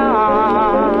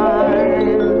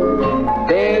shine.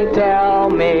 They tell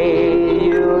me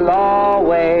you'll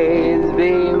always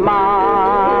be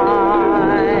mine.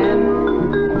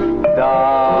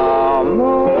 The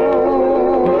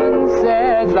moon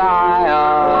says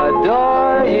I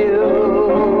adore you.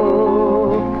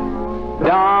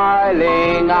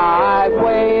 Darling, I've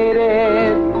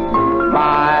waited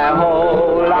my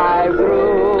whole life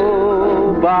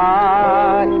through,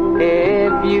 but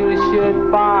if you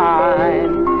should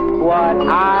find what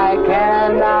I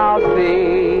can now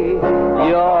see,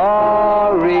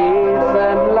 your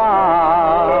recent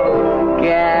love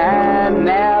can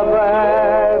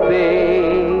never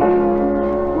be.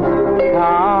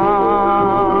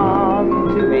 Come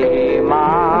to be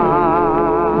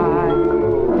mine,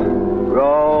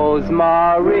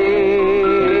 Rosemary.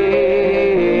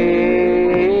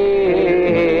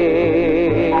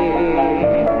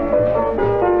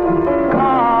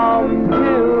 Come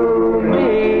to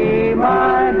me,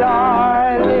 my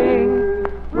darling,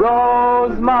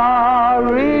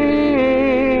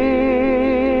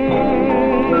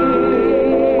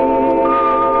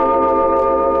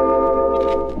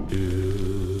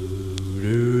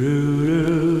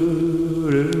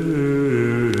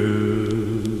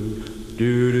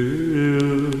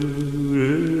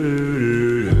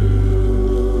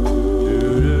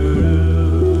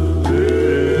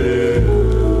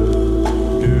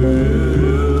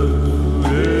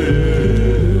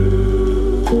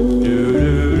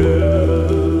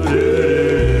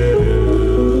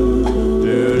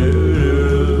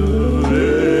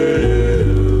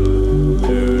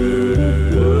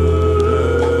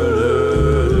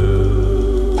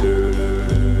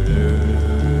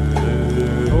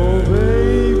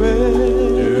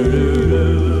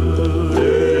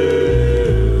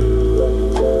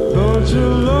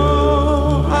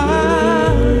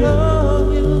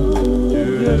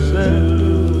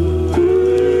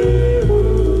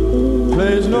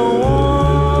 There's no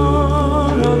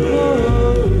one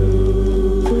above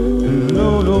you.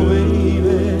 No, no,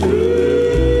 baby.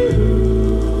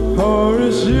 For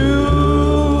it's you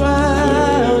I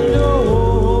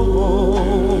adore.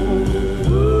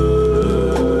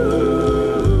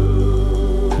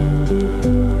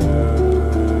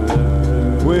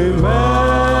 Way back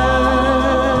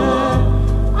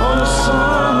on a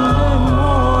Sunday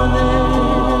morning,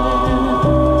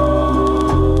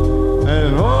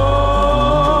 and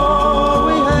all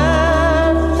we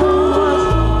had was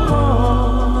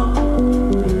fun.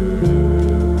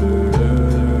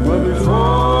 But before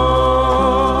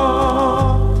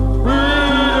we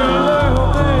left,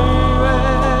 baby,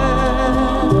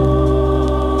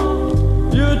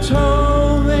 you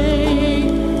told me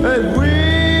that we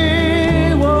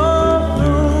were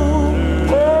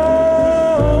through.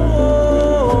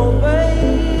 Oh,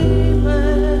 baby,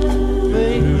 baby,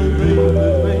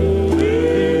 baby,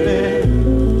 baby.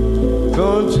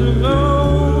 Don't you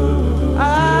know I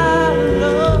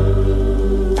love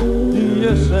you?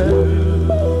 Yes, I do.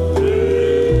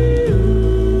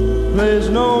 There's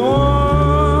no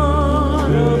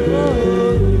one above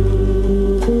you.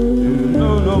 No,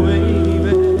 no,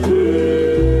 baby.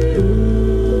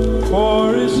 For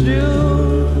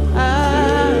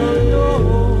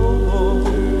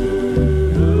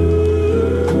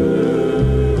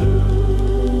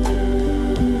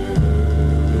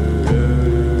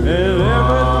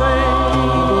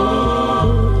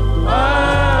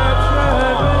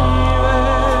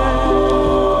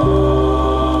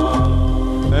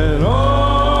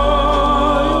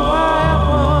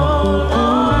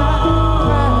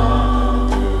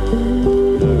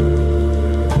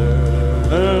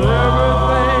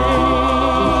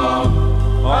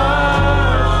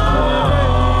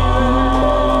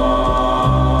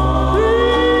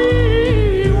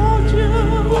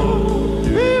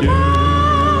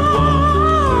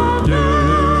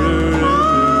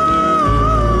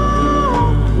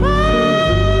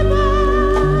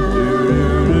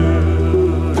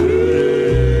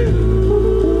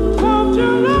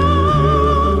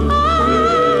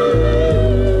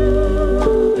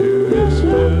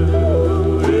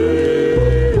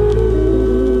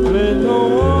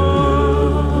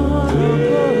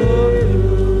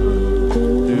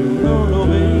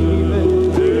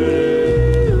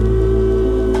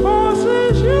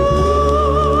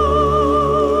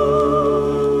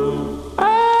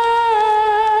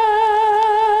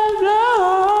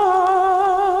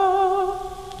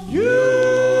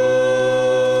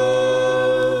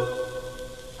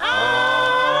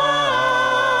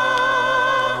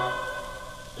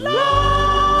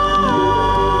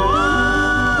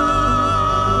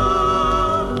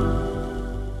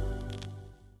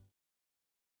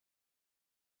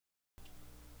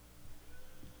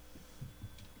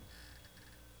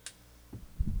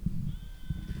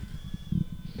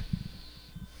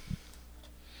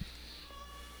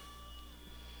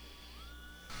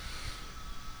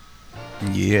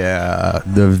Yeah,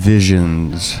 The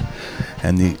Visions.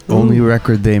 And the only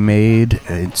record they made,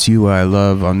 It's You I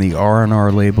Love, on the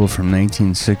R&R label from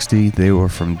 1960. They were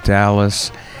from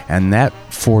Dallas, and that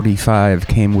 45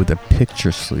 came with a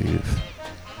picture sleeve,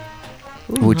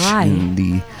 which in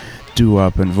the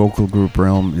doo-wop and vocal group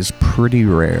realm is pretty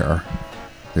rare.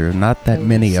 There are not that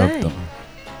many of them,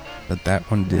 but that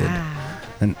one did. Wow.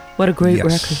 And what a great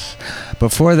record.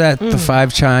 Before that, the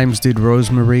Five Chimes did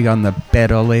Rosemary on the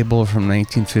Betta label from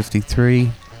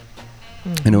 1953.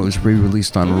 And it was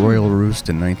re-released on Royal Roost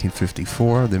in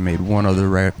 1954. They made one other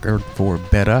record for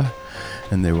Betta,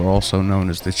 and they were also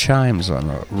known as the Chimes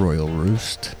on Royal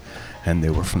Roost, and they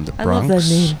were from the Bronx. I love that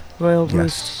name, Royal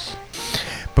Roost.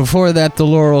 Before that, the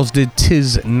Laurels did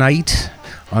 'Tis Night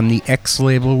on the X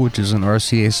label, which is an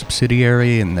RCA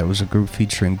subsidiary, and that was a group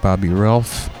featuring Bobby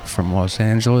Ralph from Los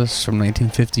Angeles from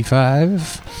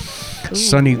 1955.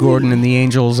 Sonny Gordon and the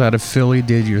Angels out of Philly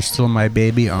did You're Still My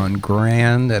Baby on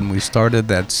Grand, and we started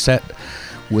that set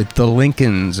with the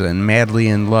Lincolns and Madly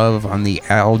in Love on the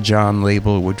Al John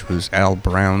label, which was Al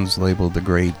Brown's label, the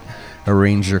great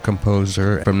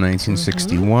arranger-composer, from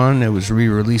 1961. It was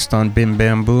re-released on Bim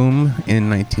Bam Boom in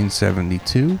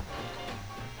 1972.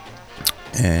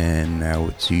 And now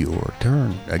it's your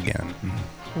turn again.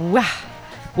 Wow.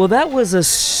 Well, that was a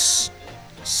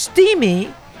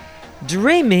steamy,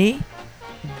 dreamy,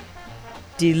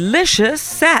 delicious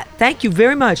set. Thank you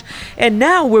very much. And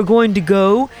now we're going to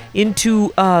go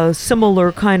into a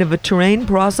similar kind of a terrain,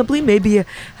 possibly, maybe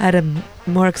at a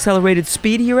more accelerated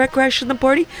speed here at Crash in the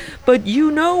Party. But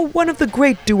you know, one of the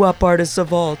great doo-wop artists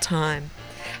of all time.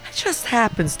 It just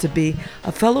happens to be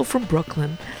a fellow from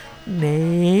Brooklyn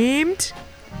named...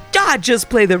 just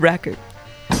play the record.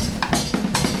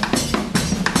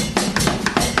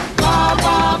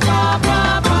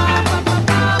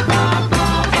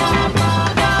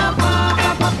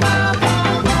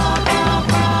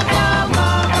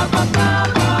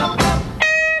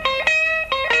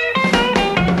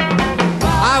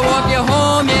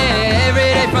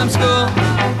 School,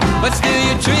 but still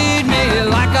you treat me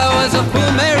like I was a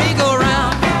poor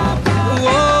merry-go-round.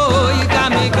 Whoa, you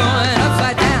got me going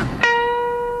upside down.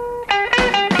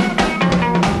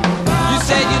 You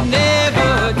said you'd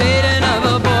never date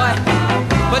another boy,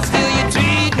 but still you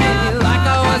treat me like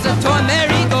I was a toy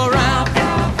merry-go-round.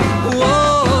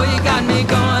 Whoa, you got me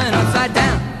going upside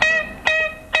down.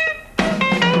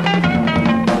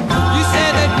 You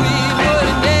said that we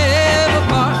would never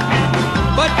part,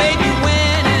 but baby, when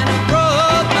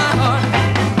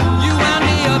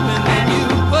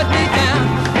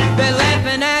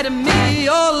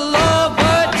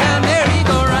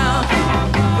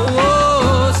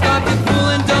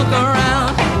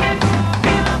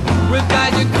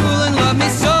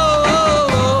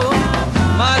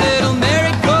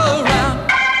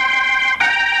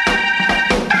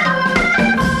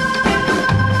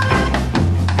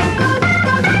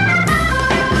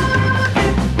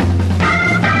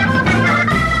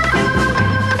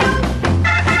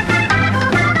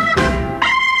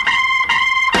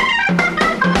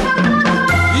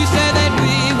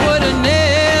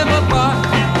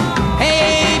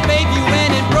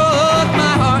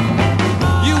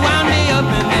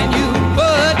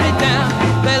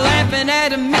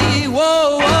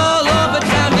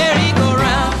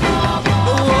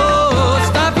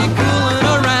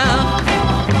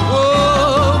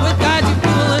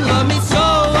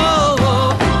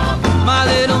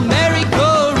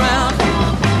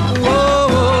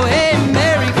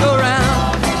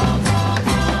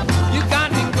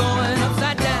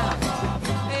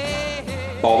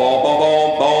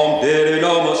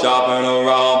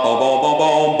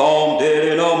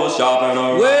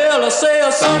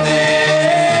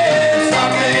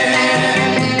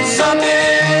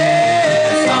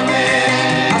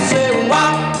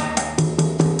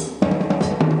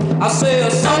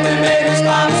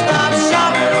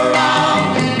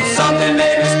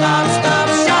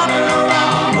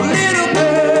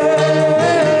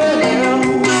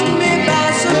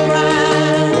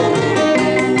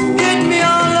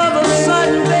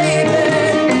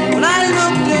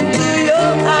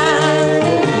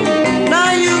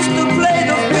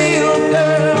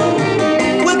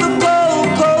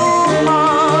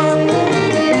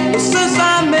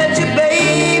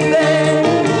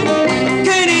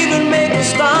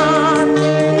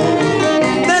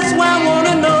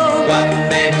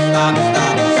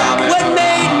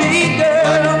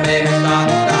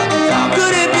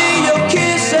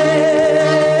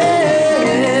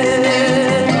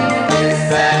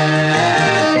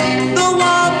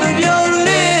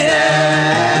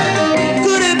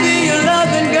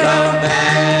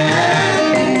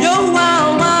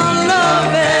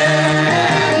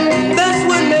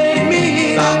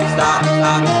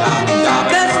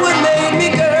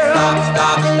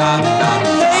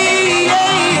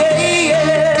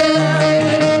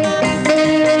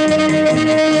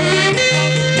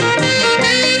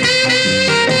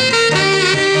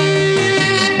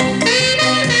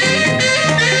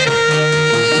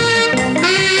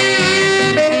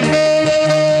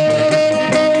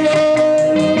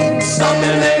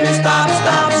Something made me stop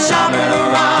shopping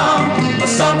around.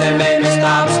 Something made me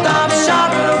stop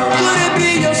shopping around. Could it be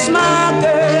your smile,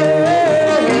 girl?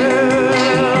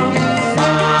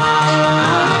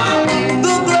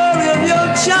 The glory of your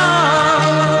charm.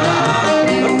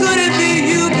 Could it be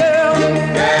you, girl?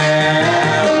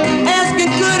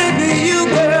 Asking, could it be you,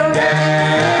 girl?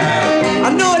 I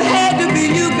know it had to be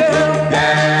you, girl.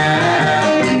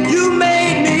 You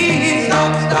made me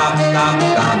stop.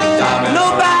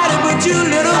 Nobody but you,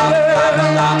 little girl.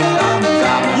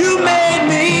 You made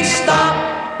me stop.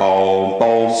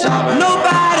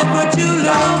 Nobody but you,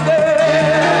 little girl.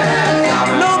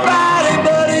 Nobody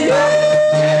but you.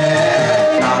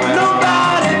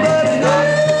 Nobody but you.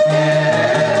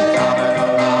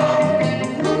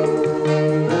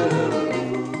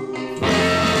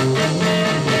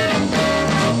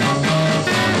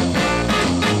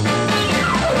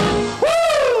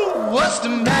 What's the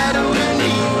matter with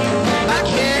me? I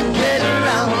can't get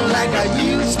around like I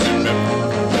used to.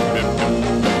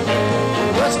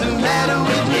 What's the matter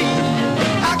with me?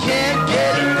 I can't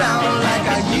get around like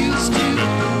I used to.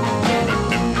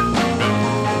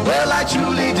 Well, I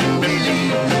truly do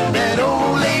believe that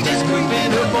old age is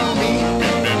creeping up on me.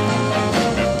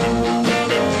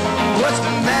 What's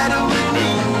the matter with me?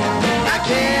 I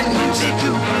can't hoochie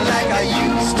coo like I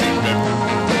used to.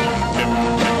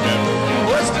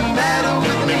 What's the matter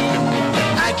with me?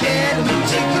 I can't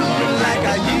hoochie coo like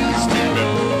I used to.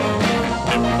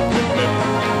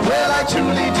 Well, I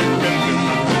truly do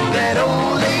believe that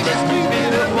old age is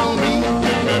creeping up on me.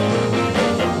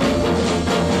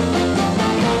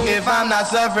 If I'm not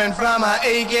suffering from a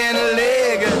aching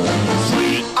leg,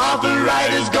 sweet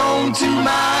arthritis gone to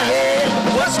my head.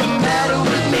 What's the matter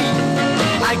with me?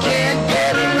 I can't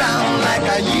get around like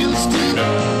I used to.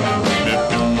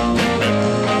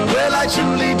 Well, I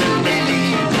truly do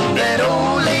believe that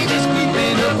old age is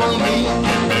creeping up on me.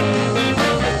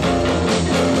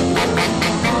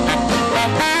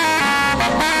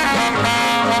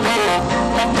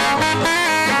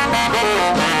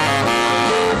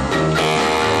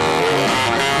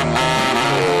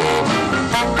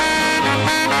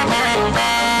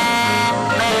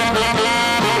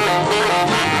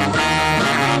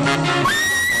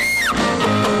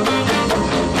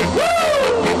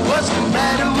 What's the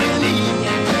matter with me?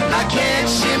 I can't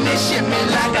shimmy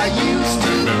like I used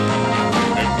to.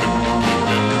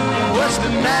 What's the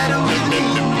matter with me?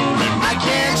 I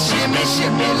can't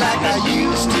shimmy like I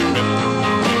used to.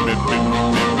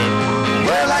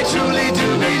 Well, I truly do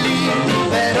believe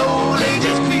that old age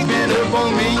is creeping up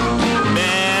on me.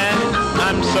 Man,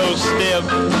 I'm so stiff.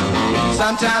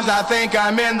 Sometimes I think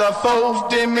I'm in the fourth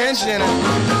dimension.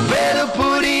 Better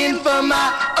put in for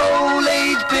my old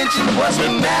age pension. What's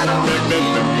the matter with me?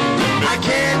 I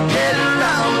can't get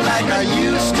around like I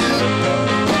used to.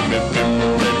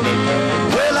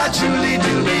 Well, I truly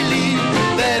do believe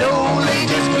that old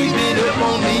age is creeping up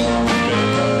on me.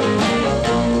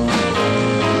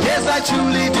 Yes, I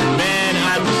truly do. Man,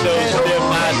 I'm so stiff.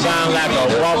 I sound like a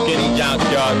walking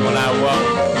junkyard when I walk.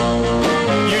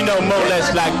 You know, more or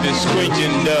less like the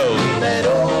squeaking door.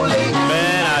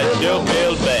 Man, I sure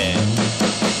feel bad.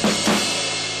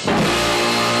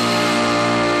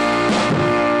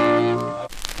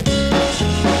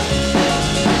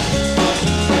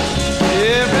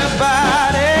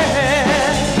 Everybody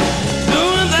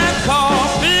doing that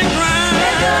coffee grind.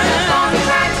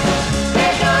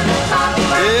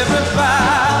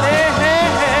 Everybody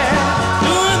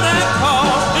doing that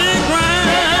coffee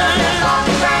grind.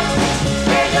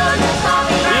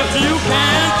 If you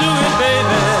can't do it,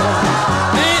 baby,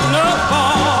 ain't no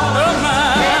fault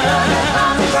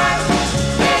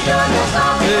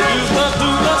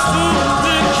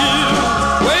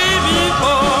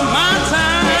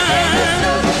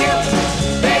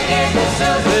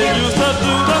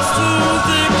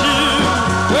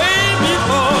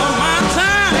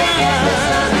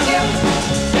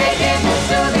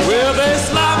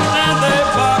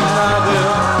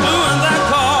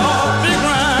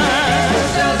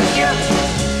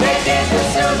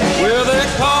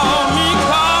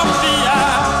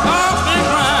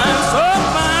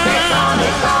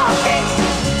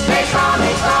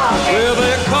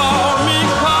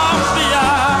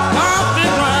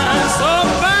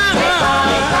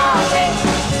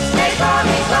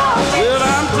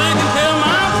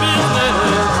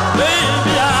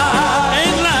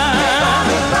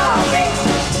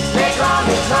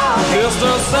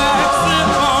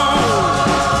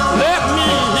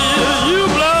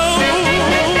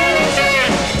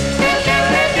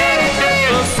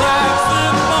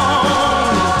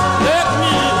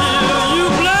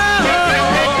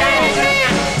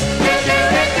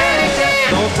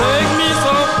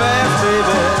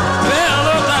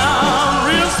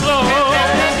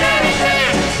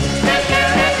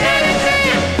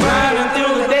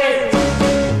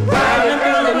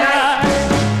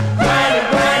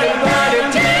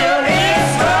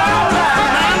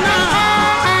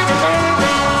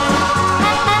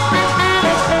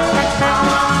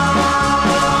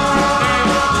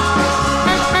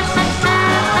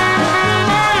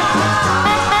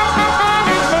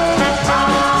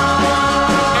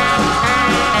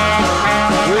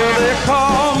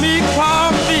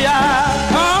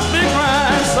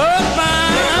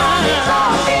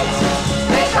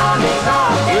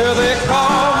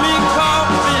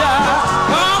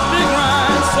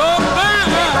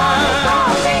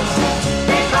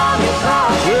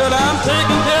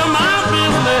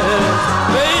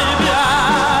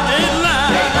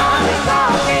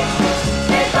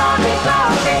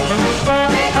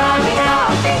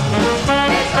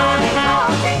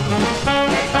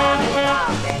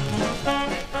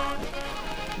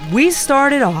we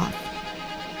started off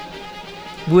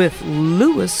with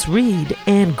Lewis Reed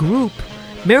and group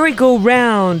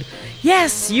Merry-Go-Round.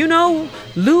 Yes, you know,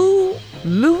 Lou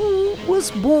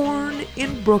was born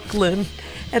in Brooklyn,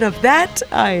 and of that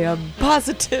I am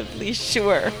positively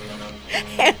sure.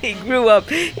 And he grew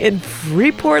up in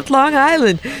Freeport, Long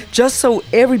Island, just so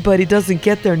everybody doesn't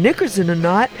get their knickers in a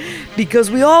knot,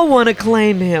 because we all want to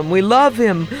claim him. We love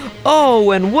him.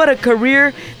 Oh, and what a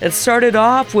career that started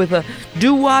off with a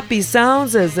doo-woppy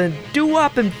sounds as a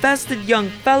doo-wop infested young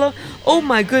fella. Oh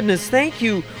my goodness, thank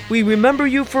you. We remember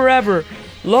you forever.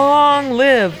 Long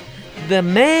live the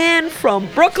man from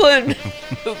Brooklyn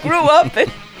who grew up in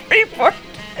Freeport.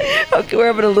 Okay, we're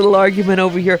having a little argument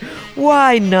over here.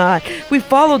 Why not? We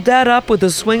followed that up with the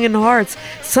Swingin' Hearts.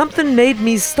 Something Made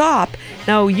Me Stop.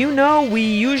 Now, you know we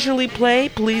usually play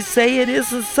Please Say It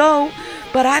Isn't So,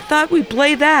 but I thought we'd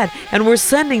play that, and we're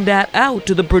sending that out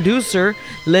to the producer,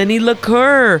 Lenny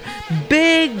LaCour.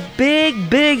 Big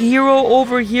hero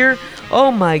over here.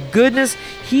 Oh my goodness,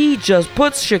 he just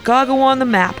puts Chicago on the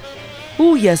map.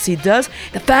 Ooh, yes he does.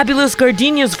 The Fabulous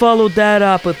Gardenias followed that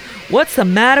up with What's the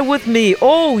Matter With Me?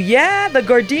 Oh yeah, the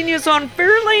Gardenias on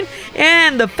Fairlane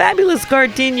and the Fabulous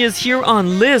Gardenias here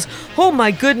on Liz. Oh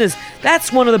my goodness,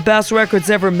 that's one of the best records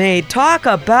ever made. Talk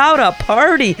about a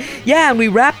party. Yeah, and we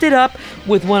wrapped it up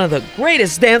with one of the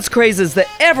greatest dance crazes that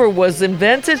ever was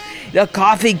invented, the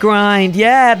coffee grind.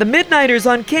 Yeah, the Midnighters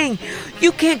on King.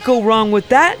 You can't go wrong with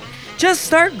that. Just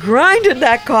start grinding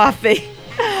that coffee.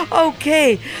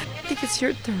 Okay, I think it's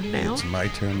your turn now. It's my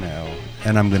turn now.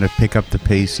 And I'm going to pick up the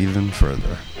pace even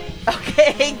further.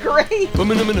 Okay, great.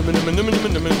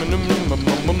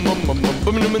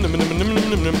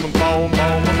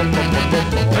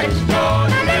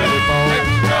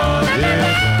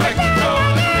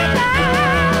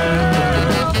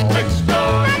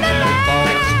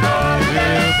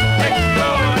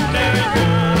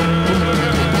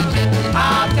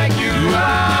 I'll take you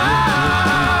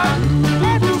out.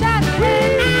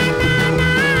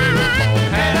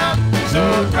 And I'm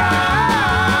so proud.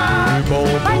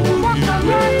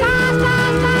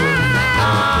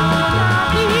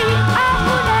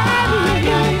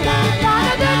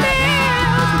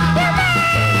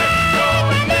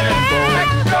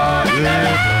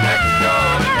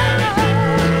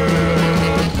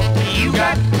 You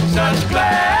got such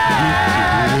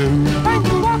class.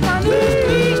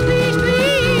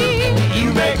 You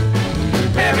make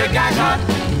every guy's heart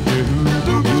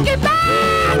get back.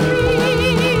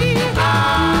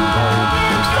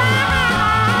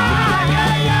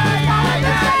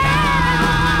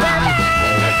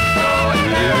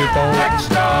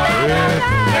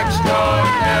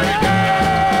 Extraordinary girl.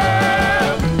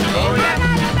 Oh yeah.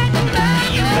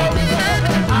 You know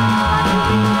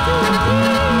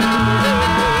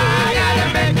I gotta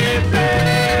make it play.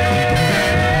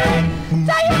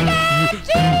 So you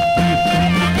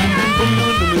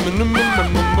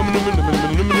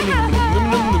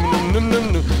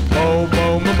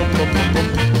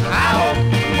I hope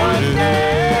one day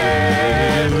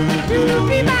you'll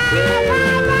be mine.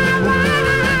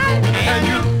 And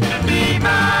you'll be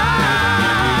mine.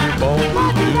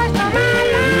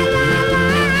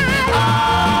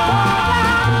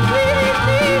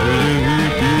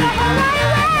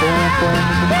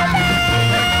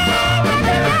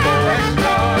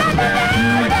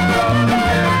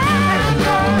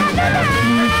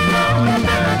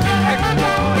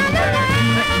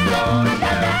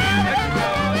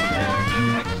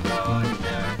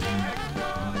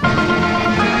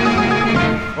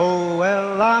 Oh,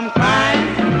 well, I'm crying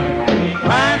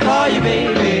for you,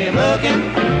 baby.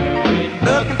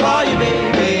 Looking for you,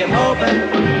 baby. I'm hoping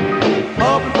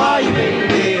for you,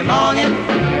 baby. I'm longing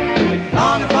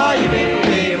for you,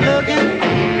 baby. I'm looking,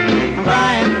 I'm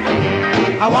crying.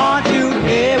 I want you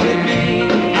here with me.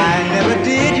 I never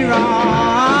did you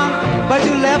wrong, but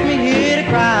you left me here to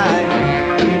cry.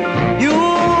 You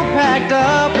packed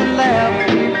up and left.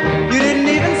 You didn't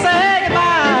even say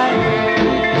goodbye.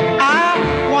 I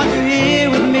want you here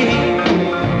with me.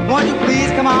 Won't you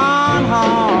please come on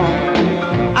home?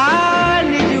 I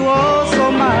need you oh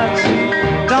so much.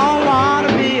 Don't want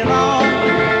to be alone.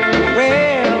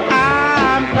 Well,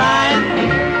 I'm crying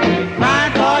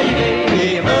for you,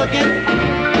 baby. I'm looking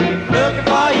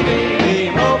for you, baby.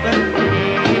 I'm hoping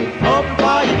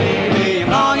for you, baby. I'm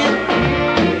longing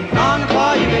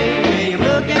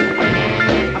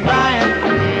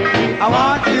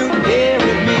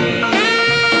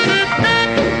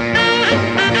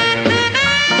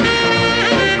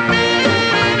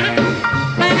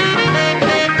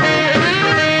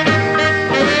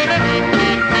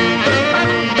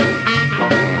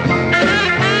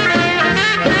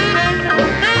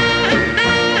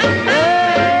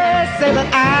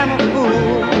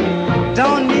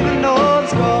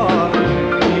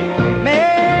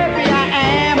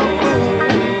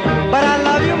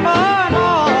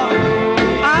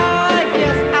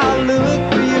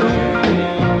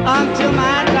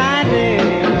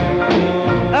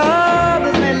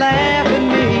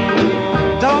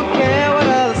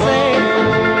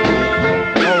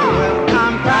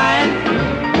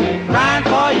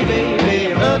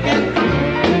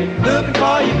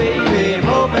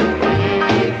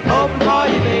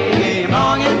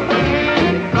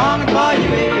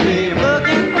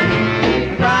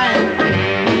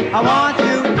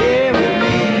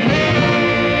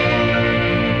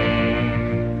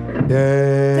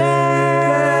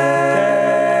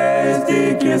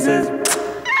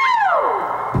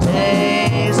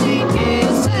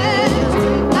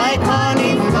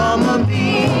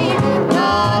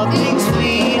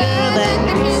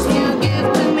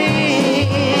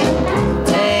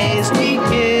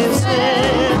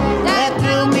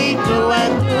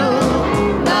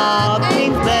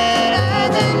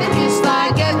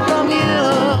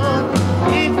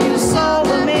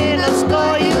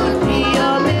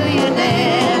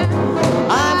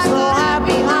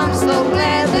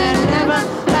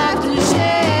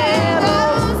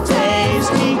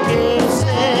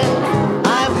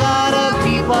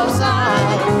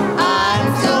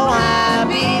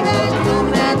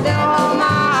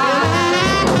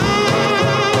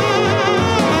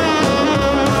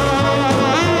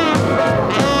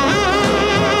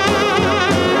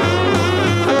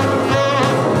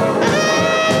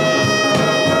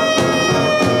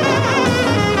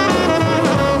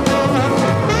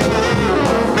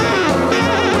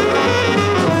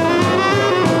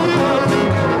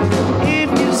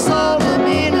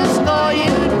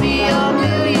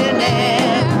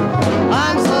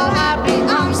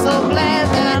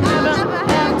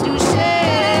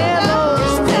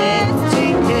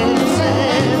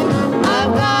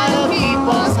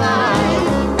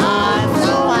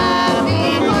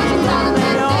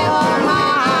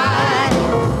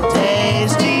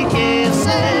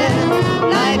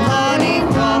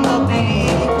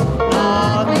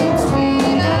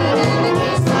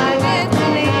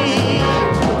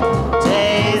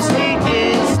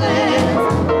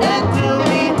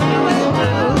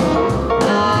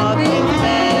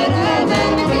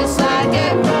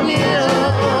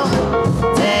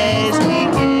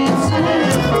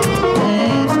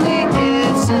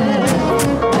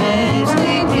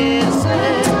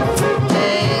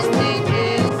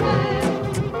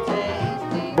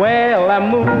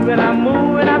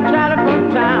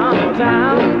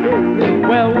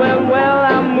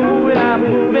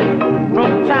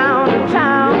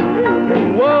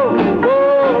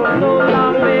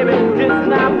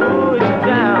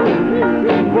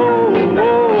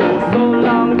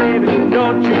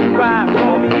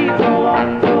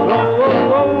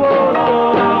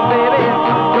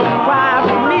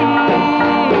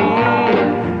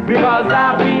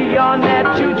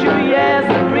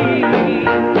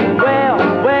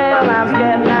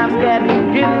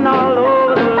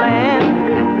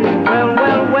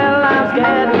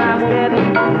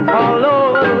all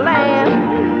over the land.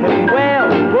 Well,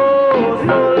 whoa,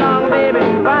 so long, baby,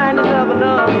 find yourself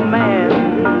another man.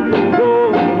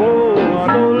 Whoa, whoa,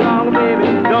 so long, baby,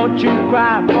 don't you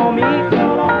cry for me.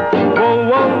 Whoa,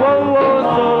 whoa, whoa, whoa,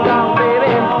 so long,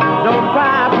 baby, don't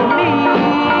cry for me.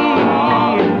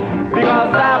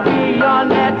 Because I'll be on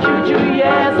that choo-choo,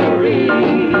 yes,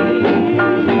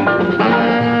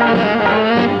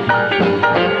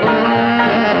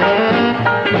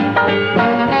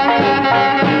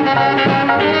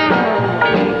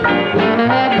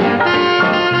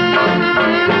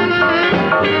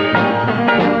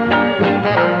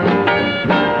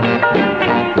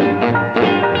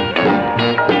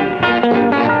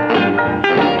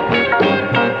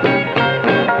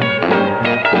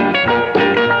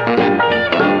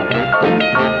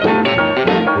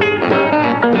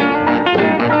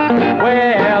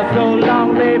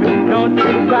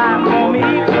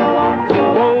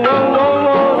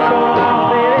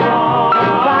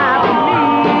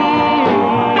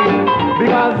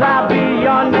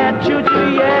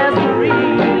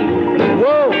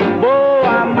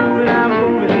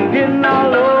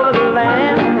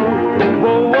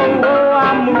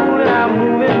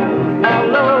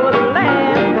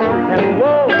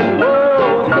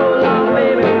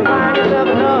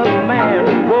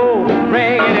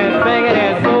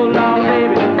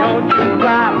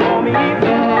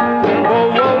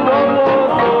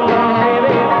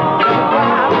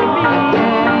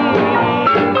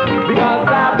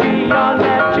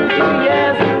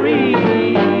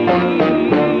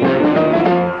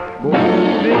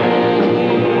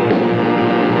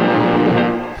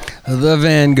 The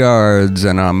Vanguards,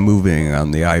 and I'm Moving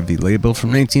on the Ivy label from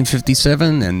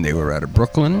 1957, and they were out of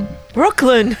Brooklyn.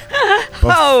 Brooklyn.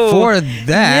 Before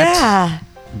that, Yeah.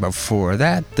 Before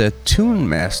that, the Tune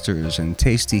Masters and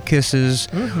Tasty Kisses,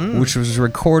 which was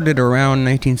recorded around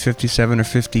 1957 or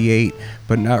 58,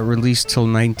 but not released till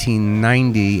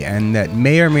 1990, and that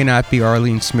may or may not be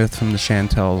Arlene Smith from the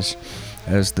Chantels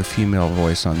as the female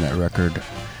voice on that record.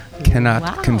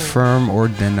 Cannot confirm or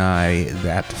deny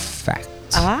that fact.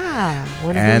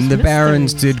 One of And those the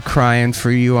Barons mysteries. did Crying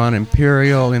for You on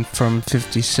Imperial from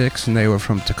 56, and they were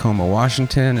from Tacoma,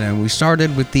 Washington. And we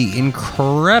started with the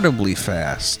incredibly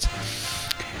fast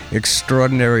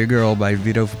Extraordinary Girl by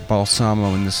Vito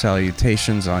Balsamo and the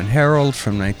Salutations on Herald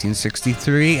from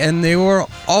 1963, and they were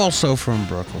also from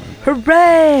Brooklyn.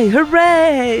 Hooray!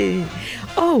 Hooray!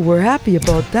 Oh, we're happy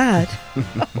about that.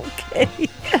 Okay.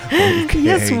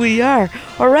 Yes, we are.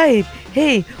 All right.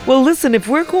 Hey, well, listen, if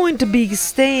we're going to be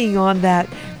staying on that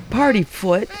party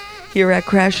foot here at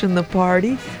Crashin' the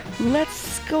Party,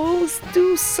 let's go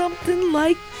do something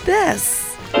like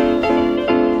this.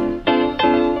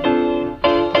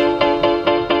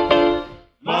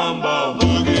 Mambo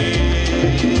boogie,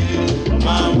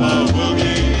 mambo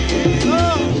boogie,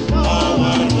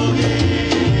 forward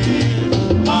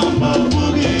boogie, mambo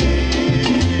boogie,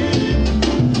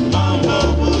 mambo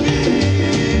boogie,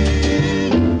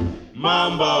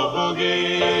 mambo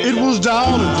boogie. It was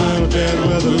down in Trinidad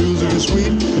where the music is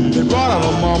sweet. They brought out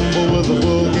a mambo with a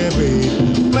boogie beat.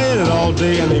 Played it all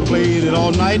day and they played it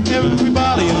all night.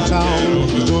 Everybody in town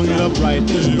was doing it upright.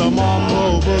 It's the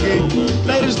mambo boogie,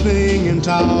 latest thing in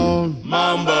town.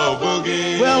 Mambo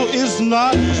boogie. Well, it's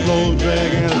not a slow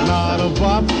drag and it's not a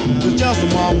bop. It's just a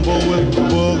mambo with the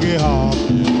boogie hop.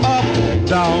 Up,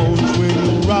 down,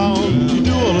 swing around. You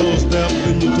do a little step,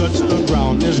 then you touch the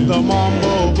ground. It's the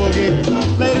mambo boogie,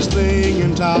 latest thing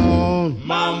in town.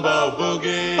 Mambo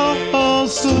boogie. Oh,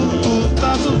 so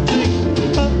that's a dick.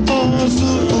 Oh, so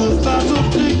that's a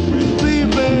dick.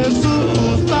 Baby, so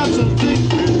that's a dick.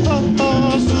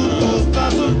 Oh, so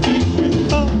that's a dick.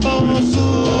 Oh, so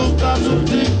that's a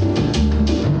dick.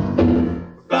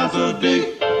 That's a dick.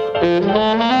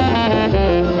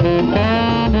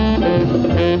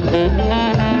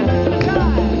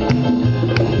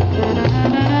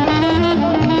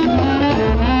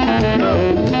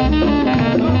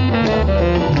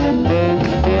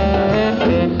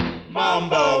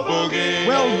 Mambo boogie.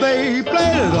 Well, they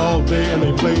played it all day and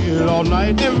they played it all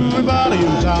night. Everybody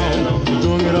in town is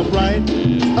doing it upright.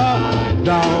 Up,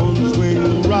 down,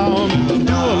 swing around.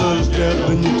 Do a little step,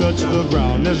 then you touch the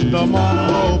ground. It's the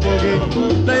mambo boogie,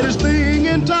 latest thing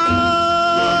in town.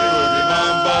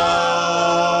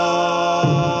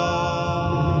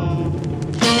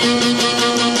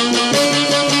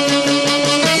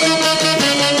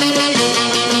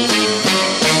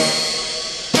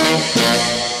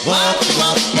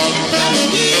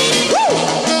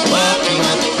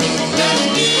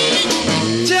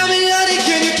 Tell me, honey,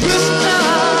 can you twist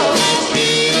now?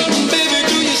 Baby,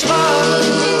 do you smile?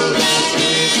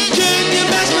 Can you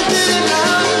match my feeling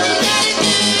now?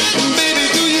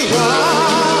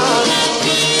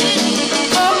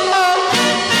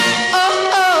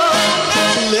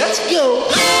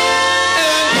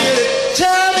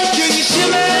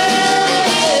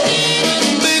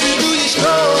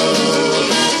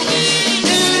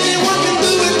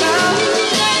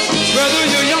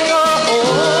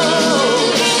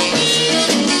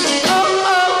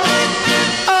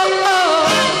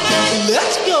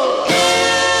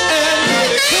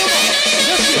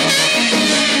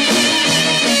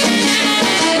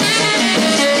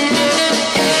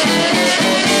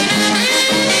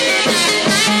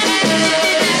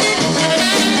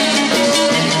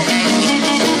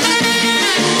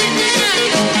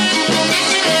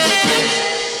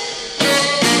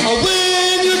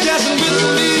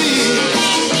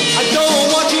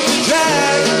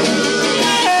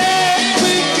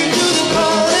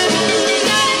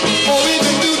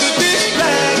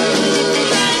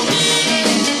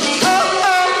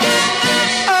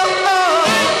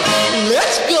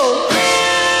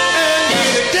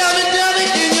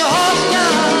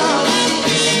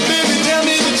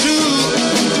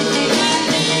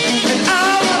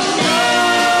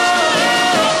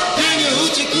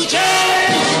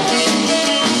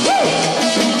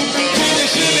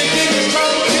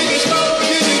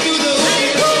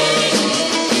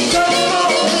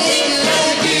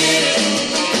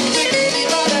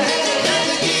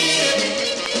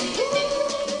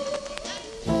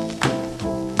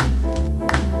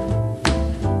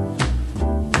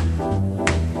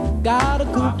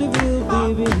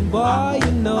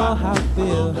 know how I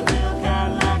feel.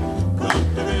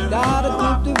 Got a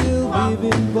coupe de ville, baby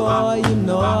boy, you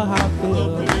know how I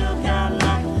feel.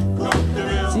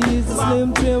 She's a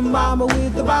slim trim mama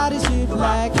with a body shaped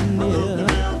like a nail.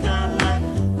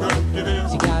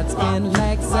 She got skin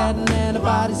like satin and a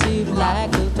body shaped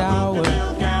like a tower.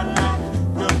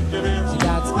 She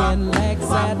got skin like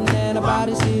satin and a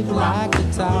body shaped like a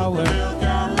tower.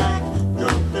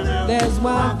 There's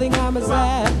one thing I'm a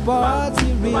sad for,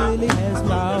 she really has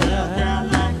power.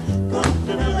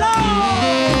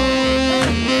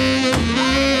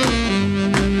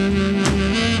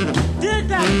 Dig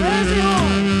that crazy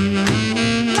horn.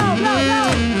 Low, low, low.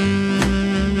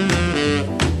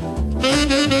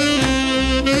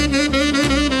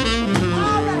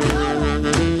 All right, all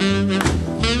right.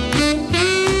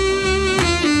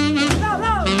 Low,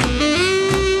 low.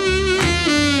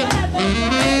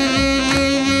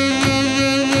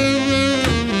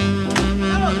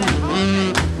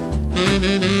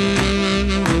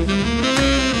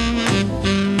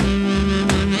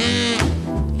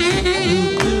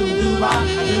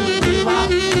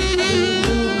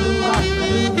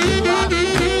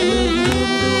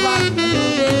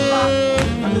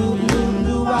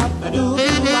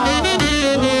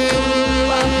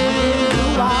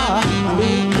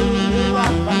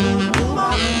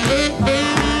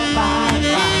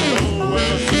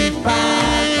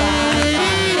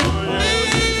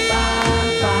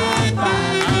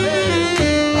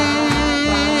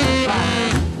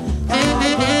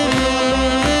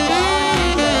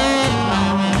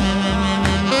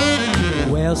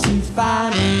 Well, she's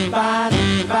fine, fine,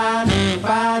 fine,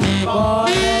 fine,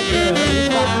 boy, that girl is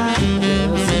fine.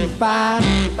 Well, she's fine,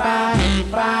 fine,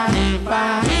 fine,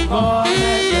 fine, boy,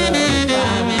 that girl is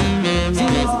fine.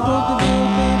 She's a pretty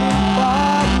little baby, boy,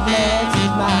 I'm glad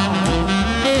she's mine.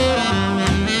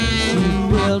 She's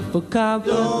built for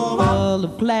comfort, full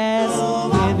of class.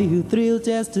 Give you thrill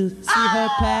just to see her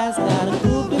pass. Got a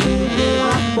coupe de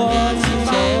ville, boy, she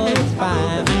sure is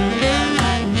fine.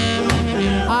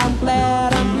 I'm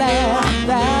glad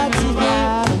that she's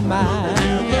not of mine.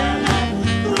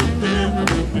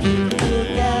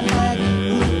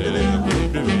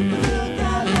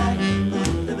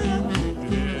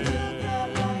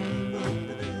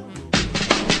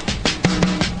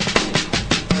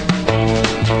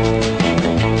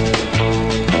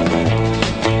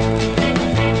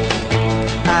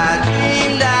 I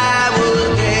dreamed I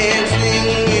was dancing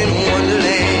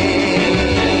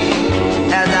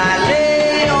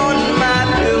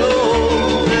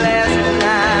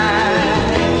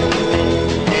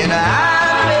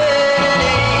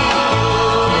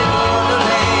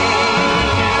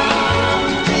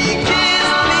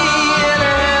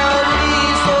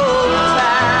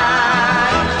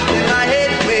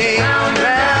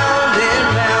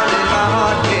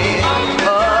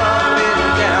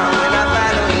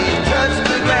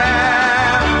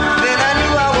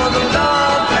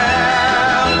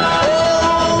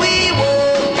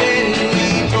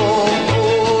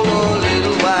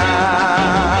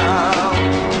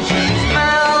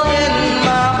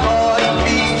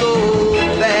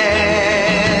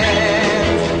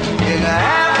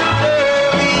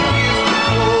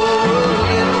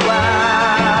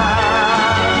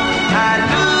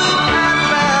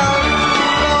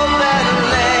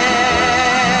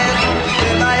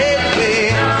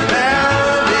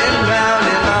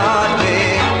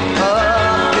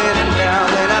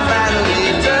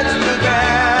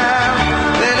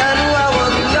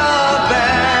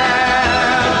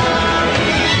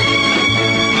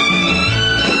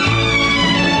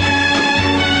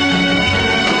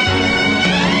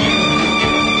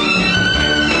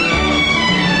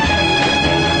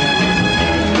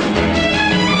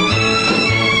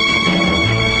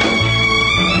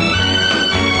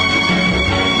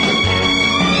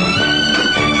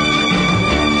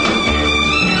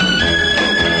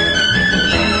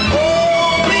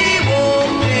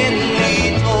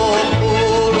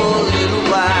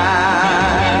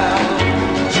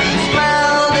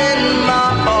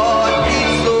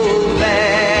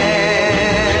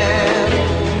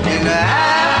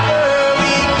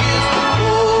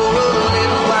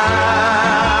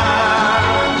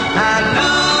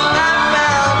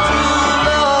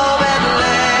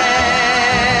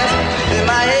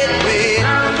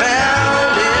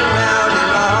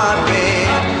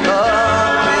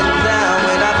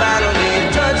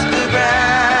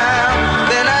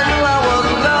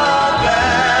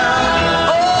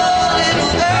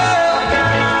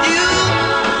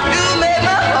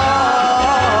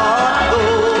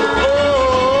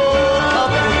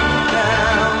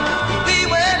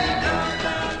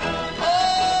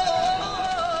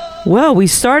Well, we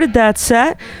started that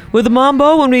set with a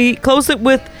mambo and we closed it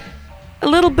with a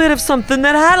little bit of something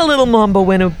that had a little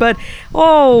mambo in it. But,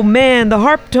 oh man, the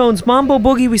harp tones, Mambo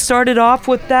Boogie, we started off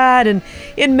with that. And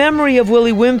in memory of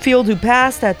Willie Winfield, who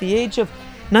passed at the age of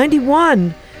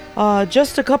 91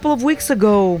 just a couple of weeks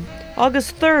ago,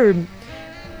 August 3rd.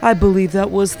 I believe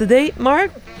that was the date,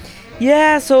 Mark.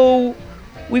 Yeah, so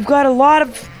we've got a lot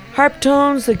of harp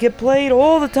tones that get played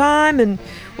all the time, and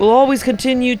we'll always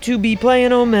continue to be playing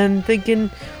them and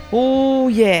thinking, oh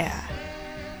yeah,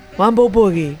 Mambo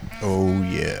Boogie. Oh,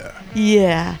 yeah.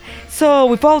 Yeah. So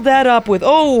we followed that up with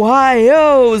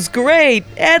Ohio's great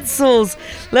Edsels.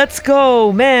 Let's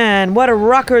go. Man, what a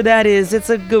rocker that is. It's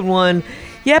a good one.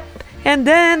 Yep. And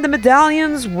then the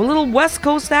Medallions, a little West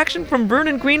Coast action from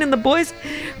Vernon Green and the boys.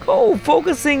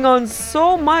 Focusing on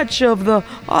so much of the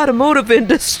automotive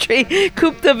industry.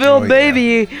 Coupe de Ville,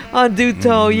 baby, on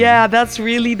Duto. Yeah, that's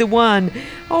really the one.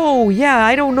 Oh, yeah,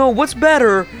 I don't know. What's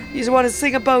better? You just want to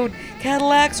sing about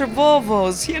Cadillacs or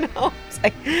Volvos, you know?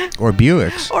 Or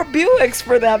Buicks. Or Buicks,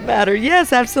 for that matter.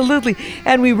 Yes, absolutely.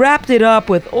 And we wrapped it up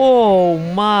with, oh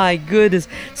my goodness,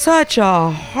 such a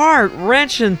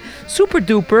heart-wrenching super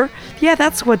duper. Yeah,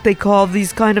 that's what they call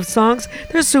these kind of songs.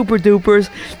 They're super dupers.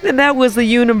 And that was the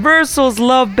Universal's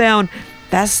Lovebound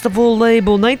Festival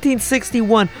label,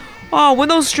 1961. Oh, when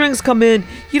those strings come in,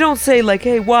 you don't say like,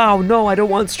 hey, wow, no, I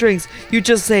don't want strings. You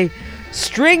just say,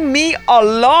 string me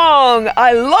along.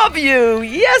 I love you.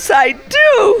 Yes, I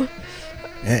do.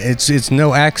 It's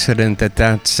no accident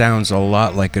that sounds a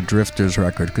lot like a Drifters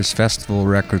record, because Festival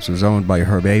Records was owned by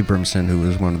Herb Abramson, who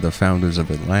was one of the founders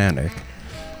of Atlantic,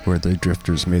 where the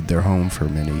Drifters made their home for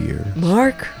many years.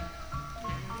 Mark?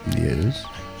 Yes?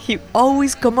 You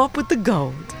always come up with the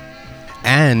gold.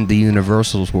 And the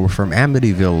Universals were from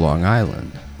Amityville, Long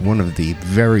Island. One of the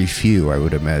very few, I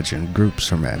would imagine, groups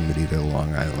from Amityville,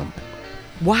 Long Island.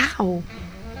 Wow.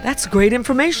 That's great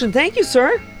information. Thank you,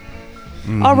 sir.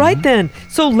 Mm-hmm. All right, then.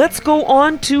 So let's go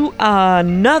on to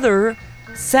another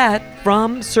set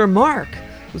from Sir Mark.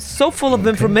 It was so full of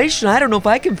information, I don't know if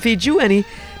I can feed you any,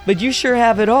 but you sure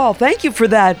have it all. Thank you for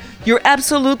that. You're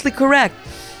absolutely correct.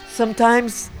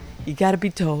 Sometimes you gotta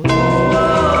be told.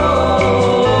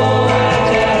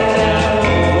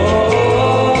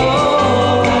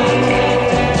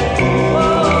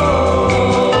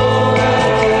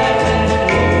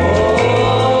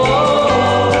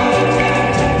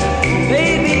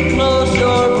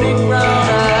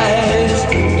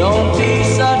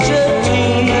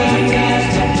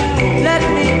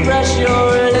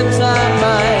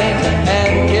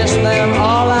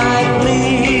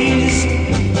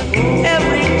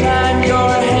 Every time your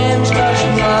hands touch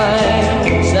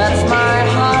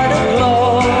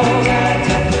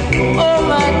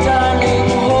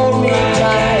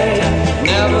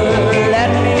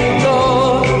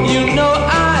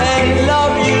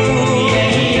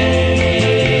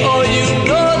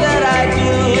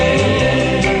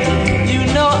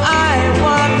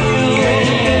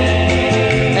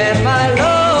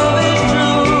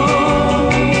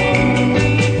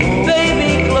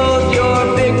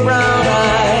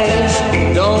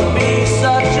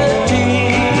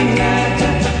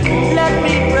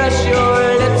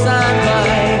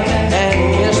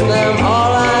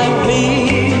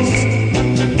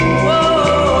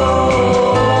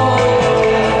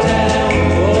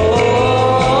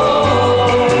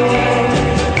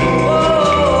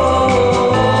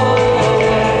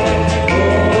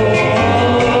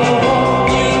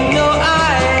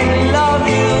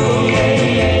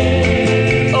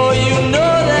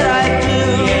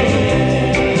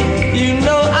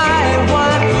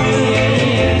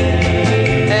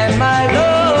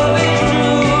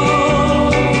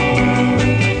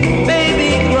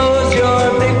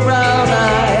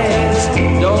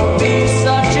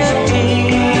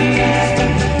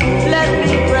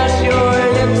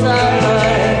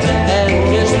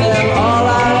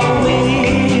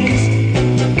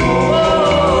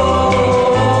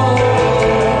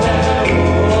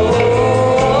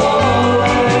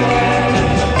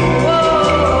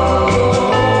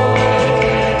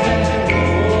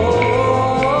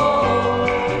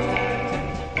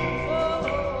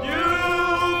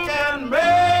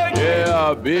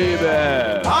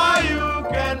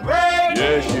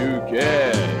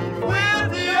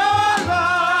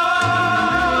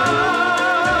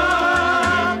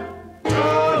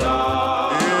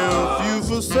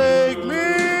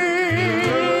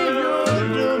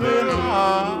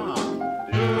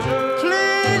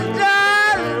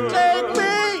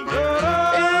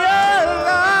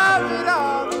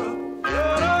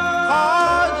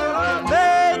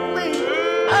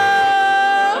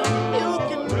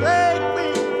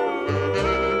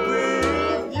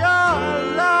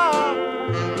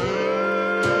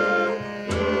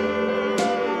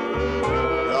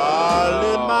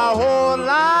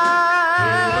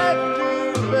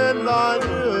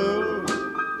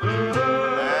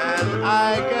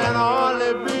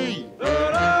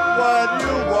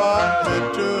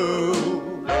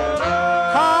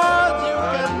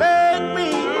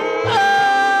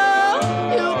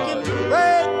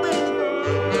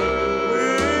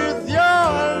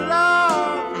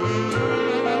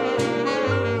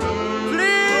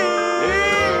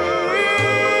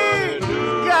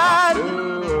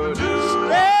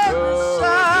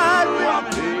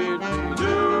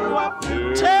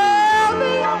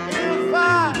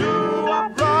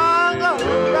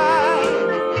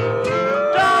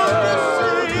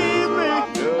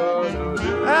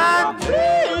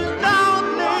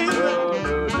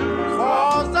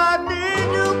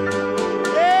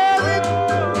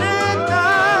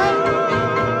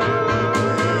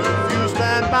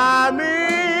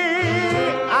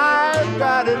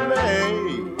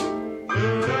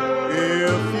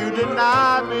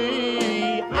deny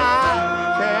me,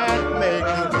 I can't make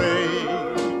you pay.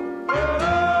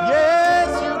 Yes,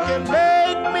 you can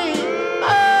make me.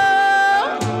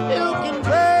 Oh, you can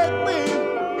break me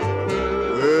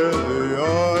with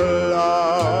your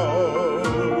love.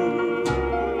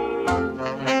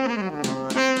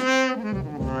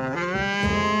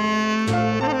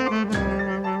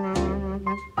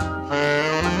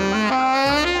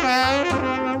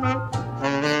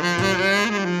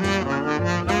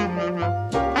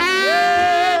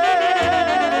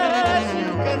 Yes,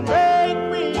 you can break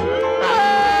me.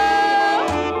 Oh,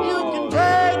 you can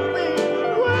break me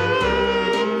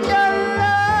with your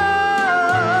love.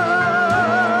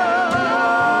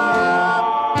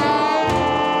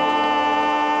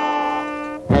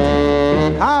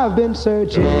 I've been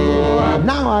searching,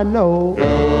 now I know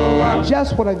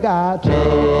just what I got.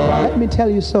 Let me tell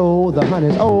you so, the hunt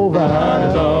is over.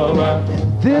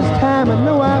 This time I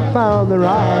know I found the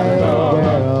right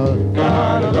girl.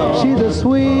 She's a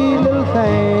sweet little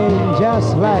thing,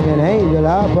 just like an angel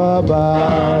up above.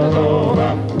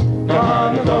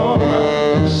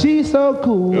 She's so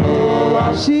cool,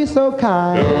 she's so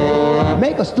kind,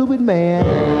 make a stupid man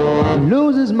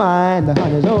lose his mind. The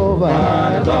hunt is over.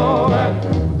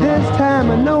 This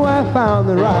time I know I found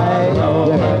the right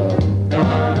girl.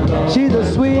 She's a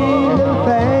sweet little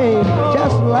thing,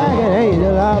 just like an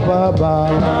angel up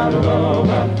above.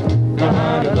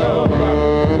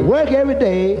 Work every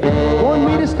day, want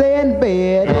me to stay in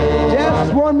bed,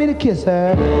 just want me to kiss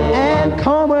her and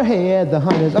comb her hair. The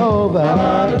hunt is over.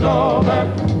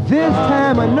 This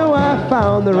time I know I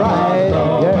found the right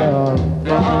girl.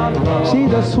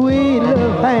 She's a sweet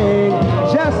little thing,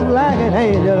 just like an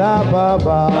angel up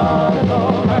above.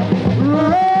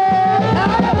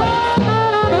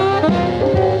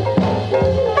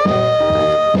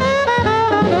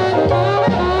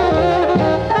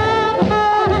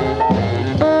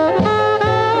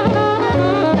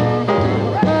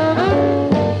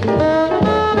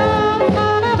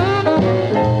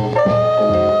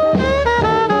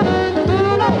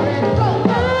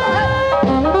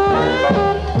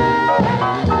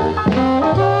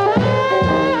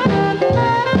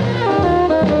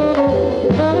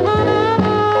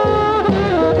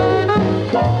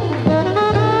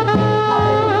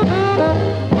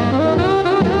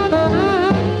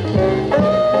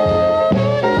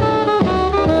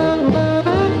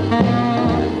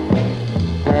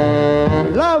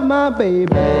 Love my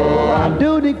baby, I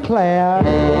do declare.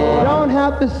 Don't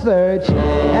have to search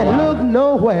and look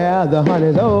nowhere. The hunt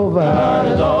is over.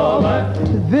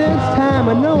 This time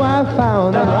I know I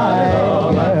found the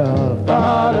right girl.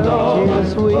 She's a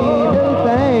sweet little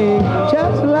thing,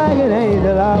 just like an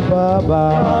angel up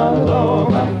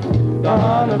above.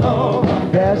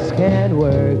 Best can't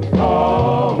work. I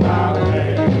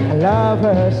love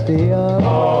her still.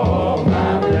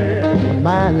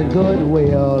 Mind's a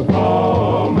goodwill.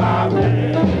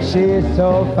 She's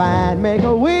so fine, make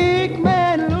a weak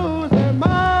man lose her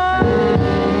mind.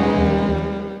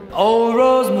 Oh,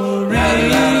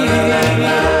 Rosemary,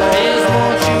 please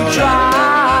won't you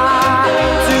try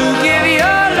to give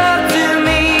your love to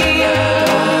me?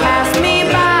 Don't pass me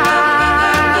by.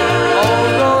 Oh,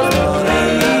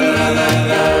 Rosemary,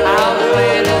 I've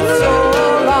waited so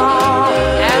long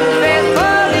and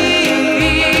faithfully.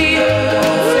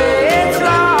 Don't say it's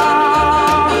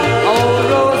wrong. Oh,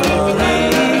 Rosemary,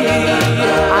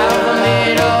 I've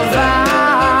made a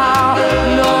vow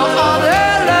no other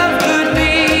love could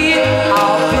be.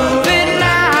 I'll prove it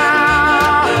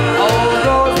now. Oh,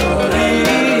 Rosemary,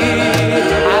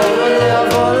 I will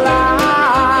never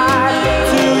lie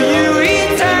to you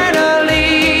eternally.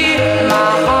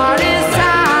 My heart is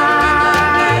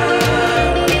tied.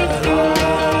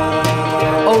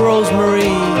 Oh,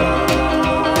 Rosemary,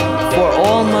 for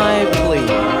all my plea,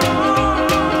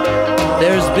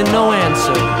 there's been no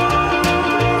answer,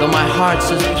 though my heart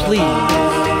says please.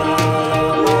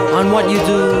 On what you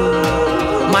do,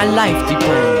 my life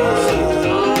depends,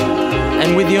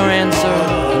 and with your answer,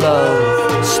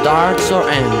 love starts or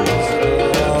ends.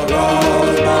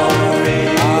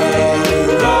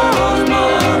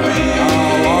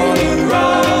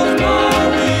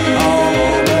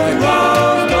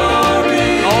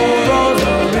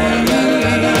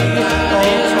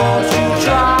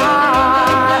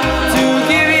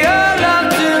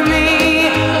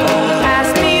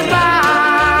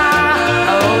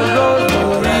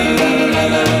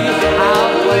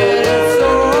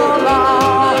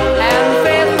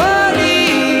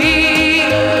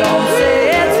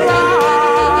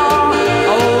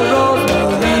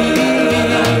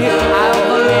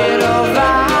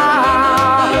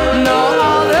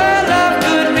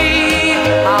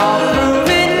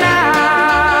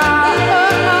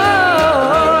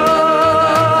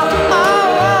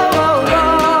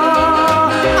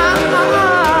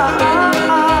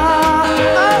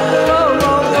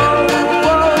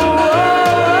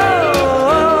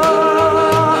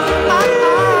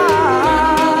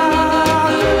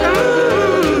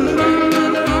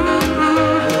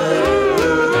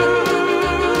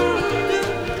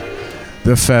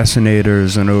 The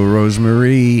Fascinators and Oh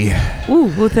Rosemary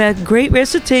Ooh, with that great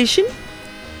recitation.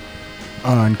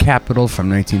 on Capitol from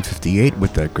 1958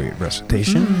 with that great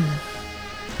recitation.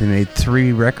 They made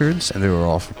 3 records, and they were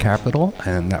all for Capitol,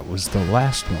 and that was the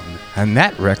last one. And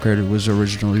that record was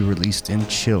originally released in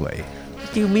Chile.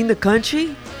 Do you mean the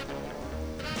country?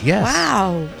 Yes.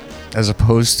 Wow. As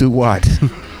opposed to what?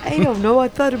 I don't know. I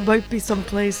thought it might be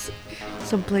someplace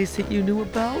that you knew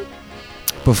about.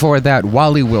 Before that,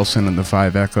 Wally Wilson and the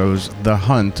Five Echoes, The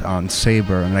Hunt on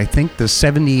Sabre, and I think the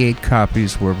 78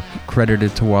 copies were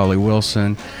credited to Wally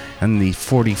Wilson, and the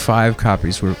 45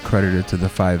 copies were credited to the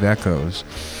Five Echoes.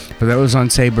 But that was on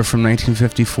Sabre from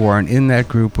 1954, and in that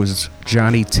group was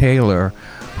Johnny Taylor,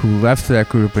 who left that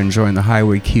group and joined the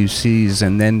Highway QCs,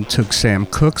 and then took Sam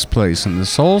Cooke's place in the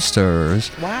Soul Stirrers,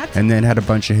 and then had a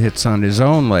bunch of hits on his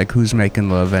own, like Who's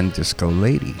Making Love and Disco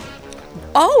Lady.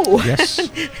 Oh! Yes.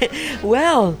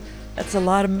 Well, that's a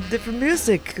lot of different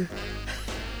music.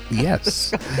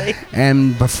 Yes.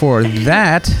 And before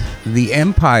that, The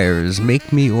Empires,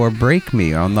 Make Me or Break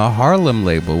Me on the Harlem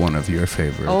label, one of your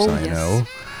favorites, I know.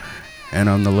 And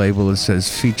on the label it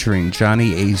says featuring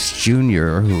Johnny Ace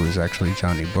Jr., who is actually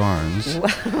Johnny Barnes.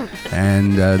 Wow.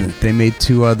 And they made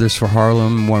 2 others for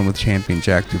Harlem, one with champion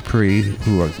Jack Dupree,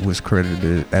 who was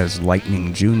credited as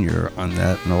Lightning Jr. on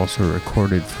that, and also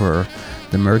recorded for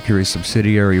the Mercury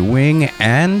subsidiary Wing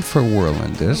and for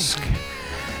Whirlin' Disc.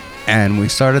 And we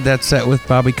started that set with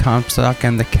Bobby Comstock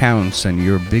and the Counts and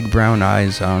Your Big Brown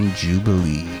Eyes on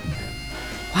Jubilee.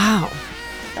 Wow.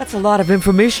 That's a lot of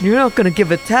information. You're not going to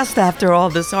give a test after all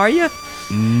this, are you?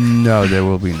 No, there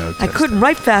will be no test. I couldn't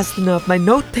write fast enough. My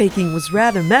note-taking was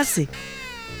rather messy.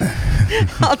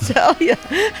 I'll tell you.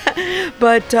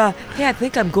 But, yeah, I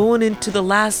think I'm going into the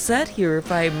last set here if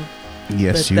I'm...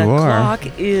 Yes, the you are. clock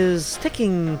is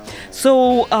ticking.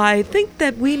 So I think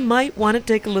that we might want to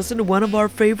take a listen to one of our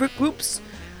favorite groups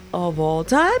of all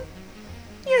time.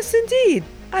 Yes, indeed.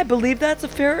 I believe that's a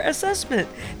fair assessment.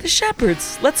 The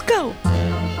Shepherds. Let's go.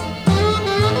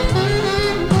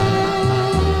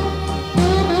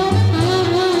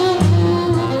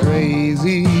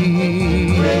 Crazy,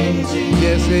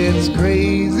 yes, it's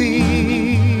crazy,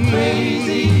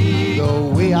 the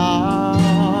way I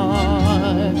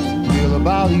feel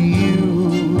about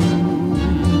you.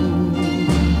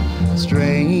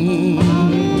 Strange,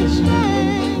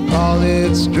 call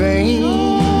it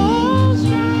strange,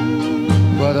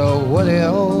 but what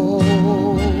else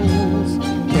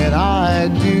can I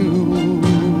do?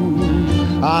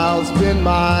 I'll spend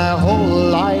my whole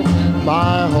life,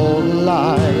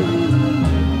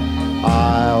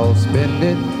 I'll spend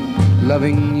it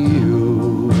loving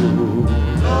you.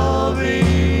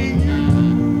 Loving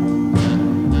you.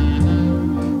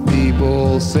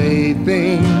 People say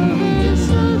things,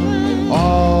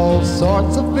 all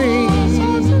sorts of things,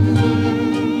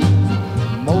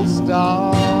 most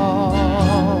of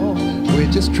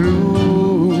which is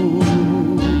true.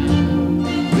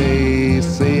 They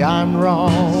say I'm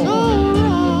wrong,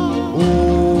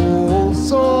 oh,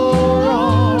 so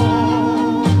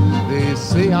wrong. They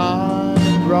say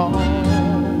I'm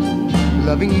wrong,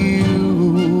 loving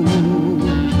you,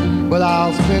 but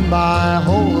I'll spend my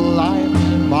whole life,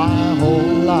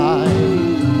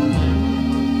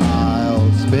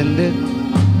 I'll spend it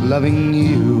loving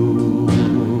you.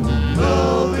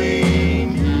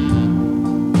 Loving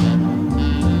you.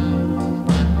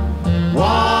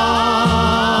 Wild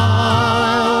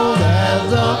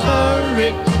as a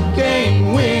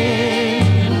hurricane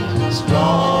wind,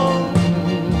 strong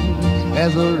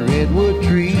as a redwood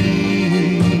tree,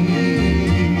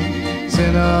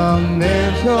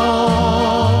 sentimental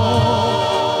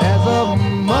as a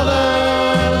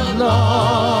mother's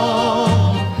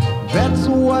love. That's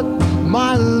what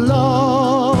my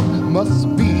love must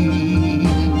be,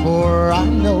 for I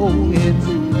know it's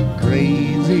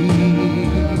crazy.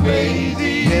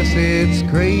 Crazy. Yes, it's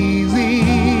crazy.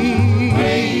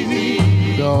 Crazy.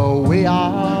 The way I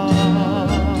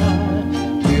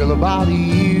feel about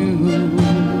you.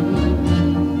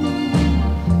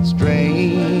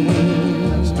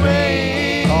 Strange.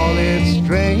 Strange. Call it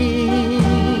strange.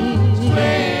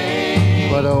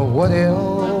 Strange. But what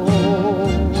else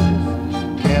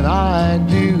can I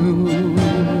do?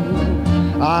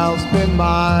 I'll spend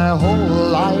my whole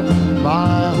life,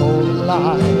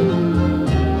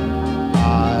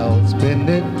 I'll spend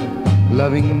it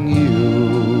loving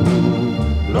you,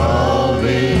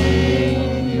 loving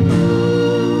you.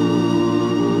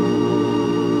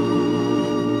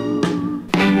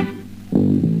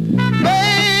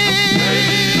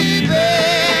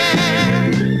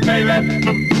 Baby,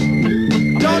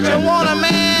 don't you want a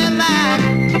man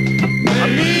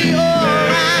like me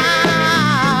around?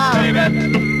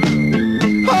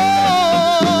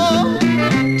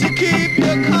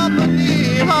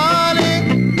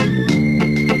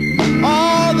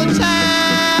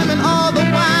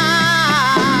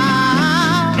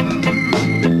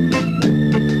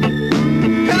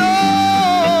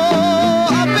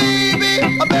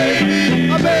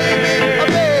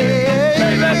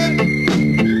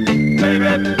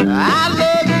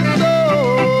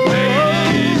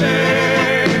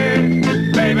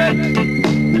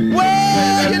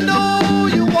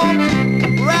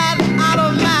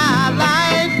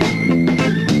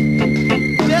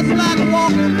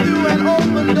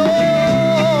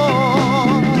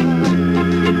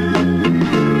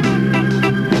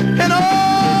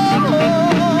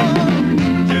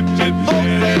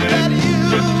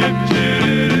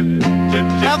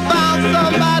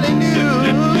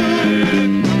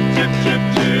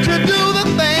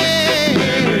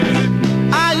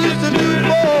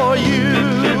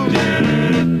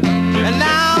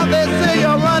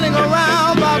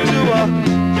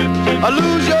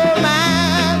 lose your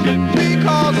mind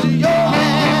because your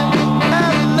man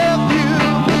has left you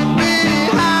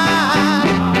behind.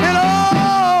 And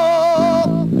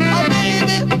oh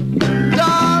baby,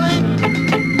 darling,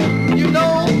 you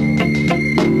know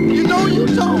you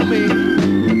told me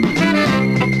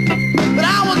that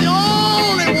I was the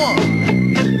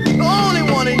only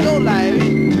one in your life.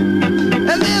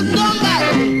 And then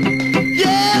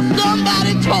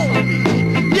somebody told me,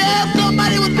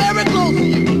 somebody was very close to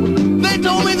you. They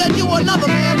told me that you were another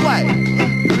man's wife.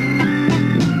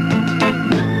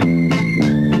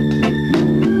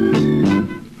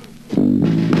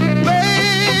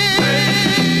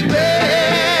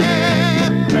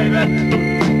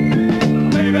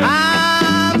 Baby,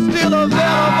 I'm still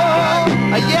available.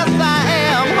 Yes, I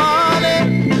am, honey.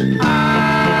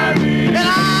 And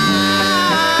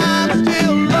I'm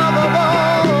still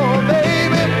lovable,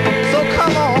 baby. So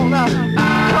come on now,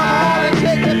 and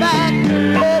take me back,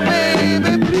 oh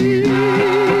baby, please.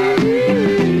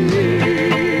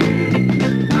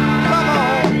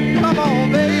 Come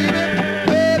on,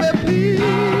 baby, please.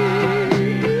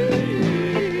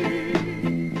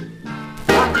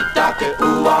 Yaki-taki,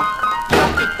 ooh-ah,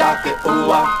 yaki-taki,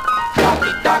 ooh-ah,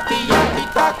 yaki-taki,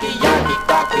 yaki-taki,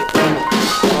 yaki-taki, ooh.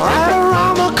 Right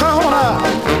around the corner,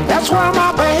 that's where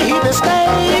my baby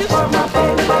stays. Right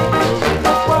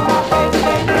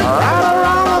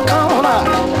around the corner,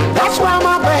 that's where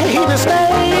my baby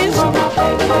stays.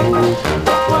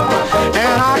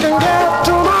 And I can get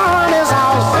to my honey's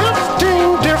house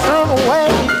 15 different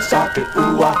ways. Yaki,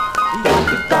 ooh-ah,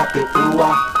 yaki-taki,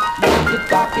 ooh-ah,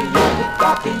 yaki-taki,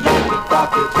 yaki-taki,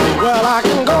 yaki-taki, ooh. Well, I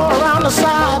can go around the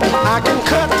side, I can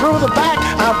cut through the back.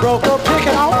 I broke a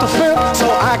picket off the fence so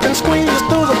I can squeeze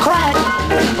through the crack.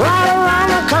 Right around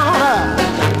the corner,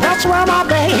 that's where my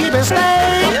baby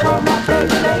stays. Right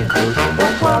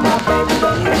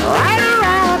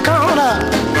around the corner,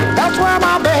 that's where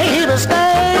my baby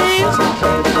stays.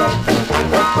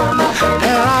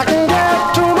 And I can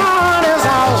get to my honey's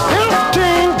house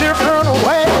 15 different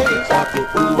ways. Yaki,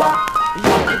 ooh-ah,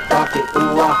 yaki-taki,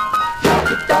 ooh-ah,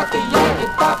 yaki-taki,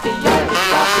 yaki-taki,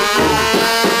 yaki-taki, ooh.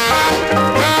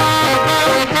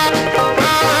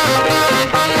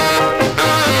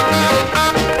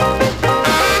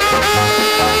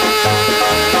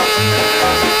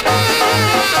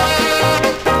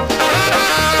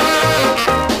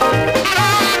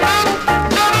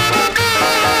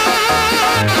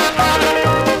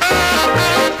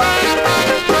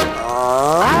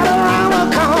 Right around the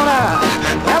corner,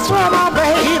 that's where my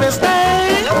baby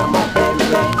stays.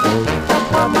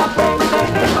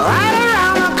 Right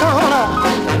around the corner,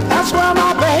 that's where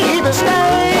my baby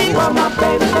stays.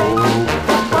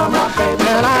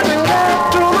 And I can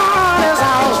get to my honey's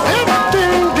house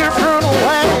 15 different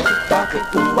ways. Yaki,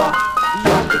 ooh-ah,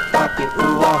 yaki-taki,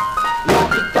 ooh-ah,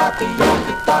 yaki-taki,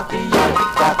 yaki-taki,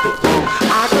 yaki-taki, ooh.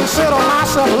 I consider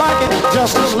myself lucky,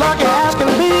 just as lucky as can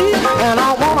be. And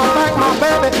I wanna thank my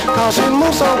baby, cause she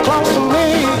moves so close to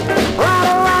me. Right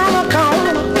around the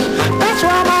corner, that's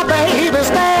where my baby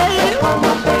stays. Right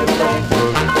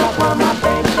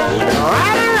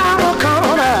around the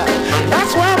corner,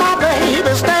 that's where my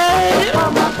baby stays.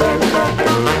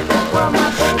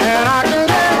 And I can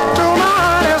get to my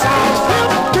honey's house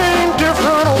 15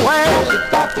 different ways.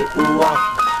 Yaki, ooh-ah,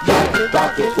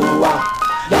 yaki-taki, ooh-ah,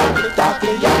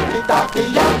 yaki-taki, yaki-taki,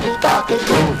 yaki-taki,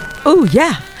 ooh. Oh,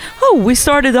 yeah. Oh, we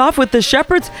started off with the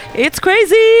Shepherds. It's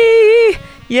crazy.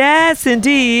 Yes,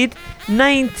 indeed.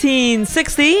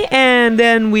 1960. And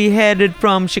then we headed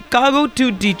from Chicago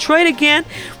to Detroit again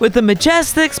with the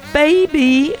Majestics,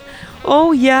 baby.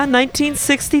 Oh, yeah,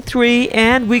 1963.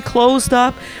 And we closed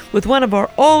up with one of our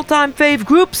all-time fave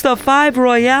groups, the Five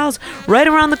Royales, right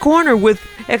around the corner with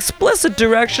explicit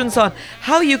directions on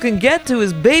how you can get to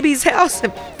his baby's house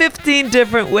in 15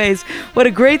 different ways. What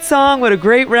a great song, what a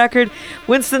great record.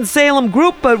 Winston-Salem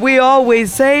group, but we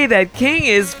always say that King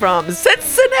is from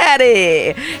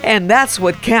Cincinnati, and that's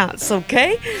what counts,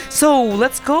 okay? So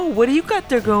let's go. What do you got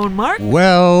there going, Mark?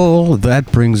 Well,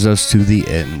 that brings us to the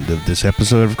end of this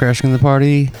episode of Crashing the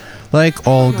Party. Like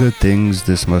all good things,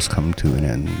 this must come to an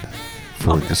end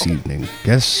for this evening.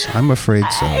 Yes, I'm afraid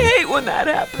so. I hate when that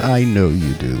happens. I know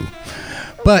you do.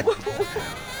 But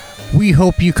we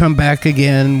hope you come back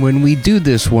again when we do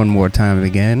this one more time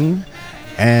again.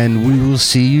 And we will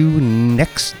see you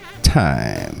next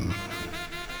time.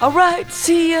 All right,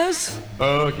 see yous.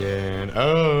 Again,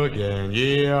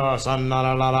 yeah,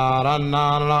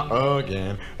 sa-na-la-la-la-la-la-la,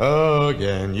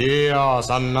 again, yeah,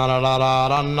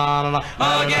 sa-na-la-la-la-la-la-la,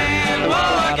 Again,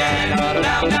 whoa, again, down,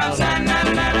 down,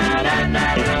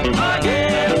 sa-na-na-na-na-na-na,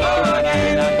 again, whoa,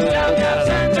 again, down, down,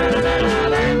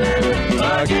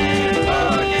 sa-na-na-na-na-na-na, again.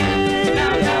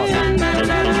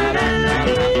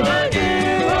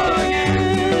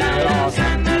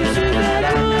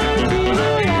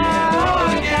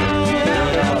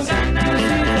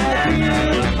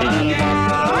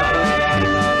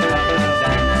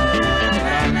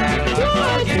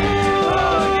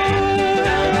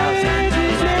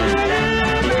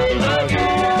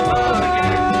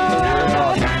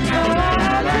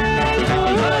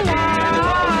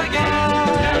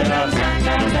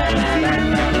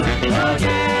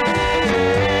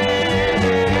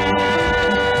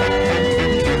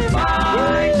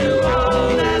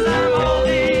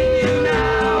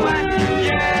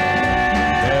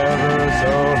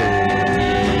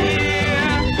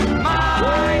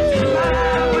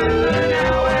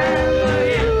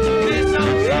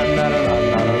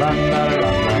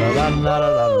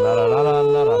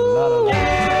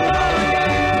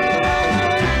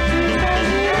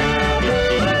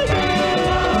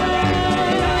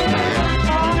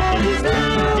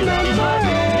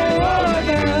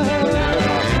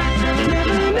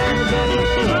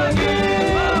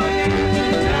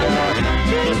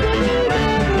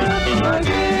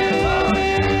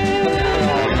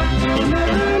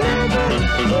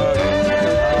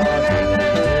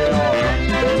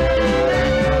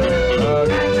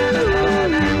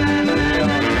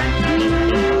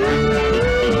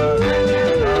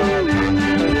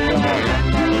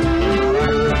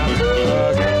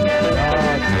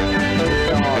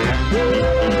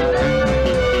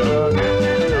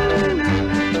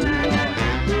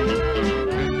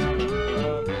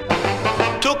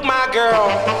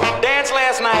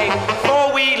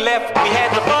 left, we had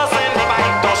to fuss and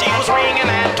fight, cause she was ringing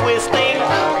and twisting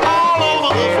all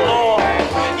over the floor.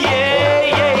 Yeah,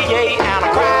 yeah, yeah, and I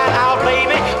cried out,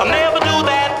 baby, I'll never do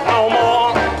that no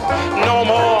more, no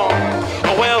more.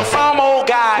 Well, some old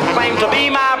guy claimed to be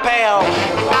my pal.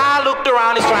 I looked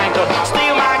around, he's trying to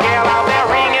steal my gal out there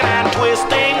ringing and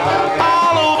twisting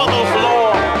all over the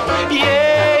floor.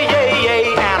 Yeah, yeah,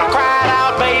 yeah, and I cried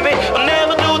out, baby, I'll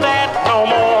never do that no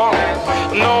more,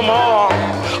 no more.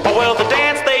 Well, the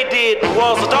dance they did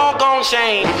was a doggone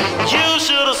shame. You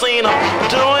should have seen them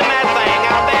doing that thing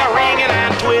out there ringing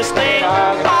and twisting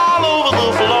all over the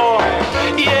floor.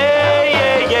 Yeah,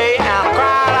 yeah, yeah, and I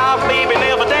cried out, baby,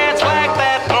 never dance like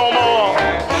that no more,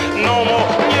 no more.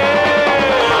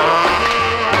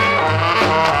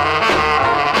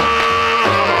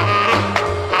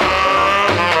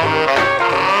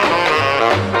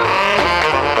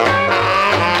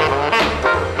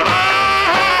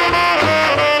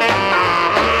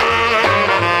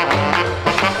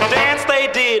 Dance they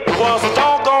did was a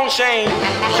doggone shame.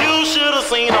 You should have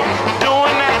seen them doing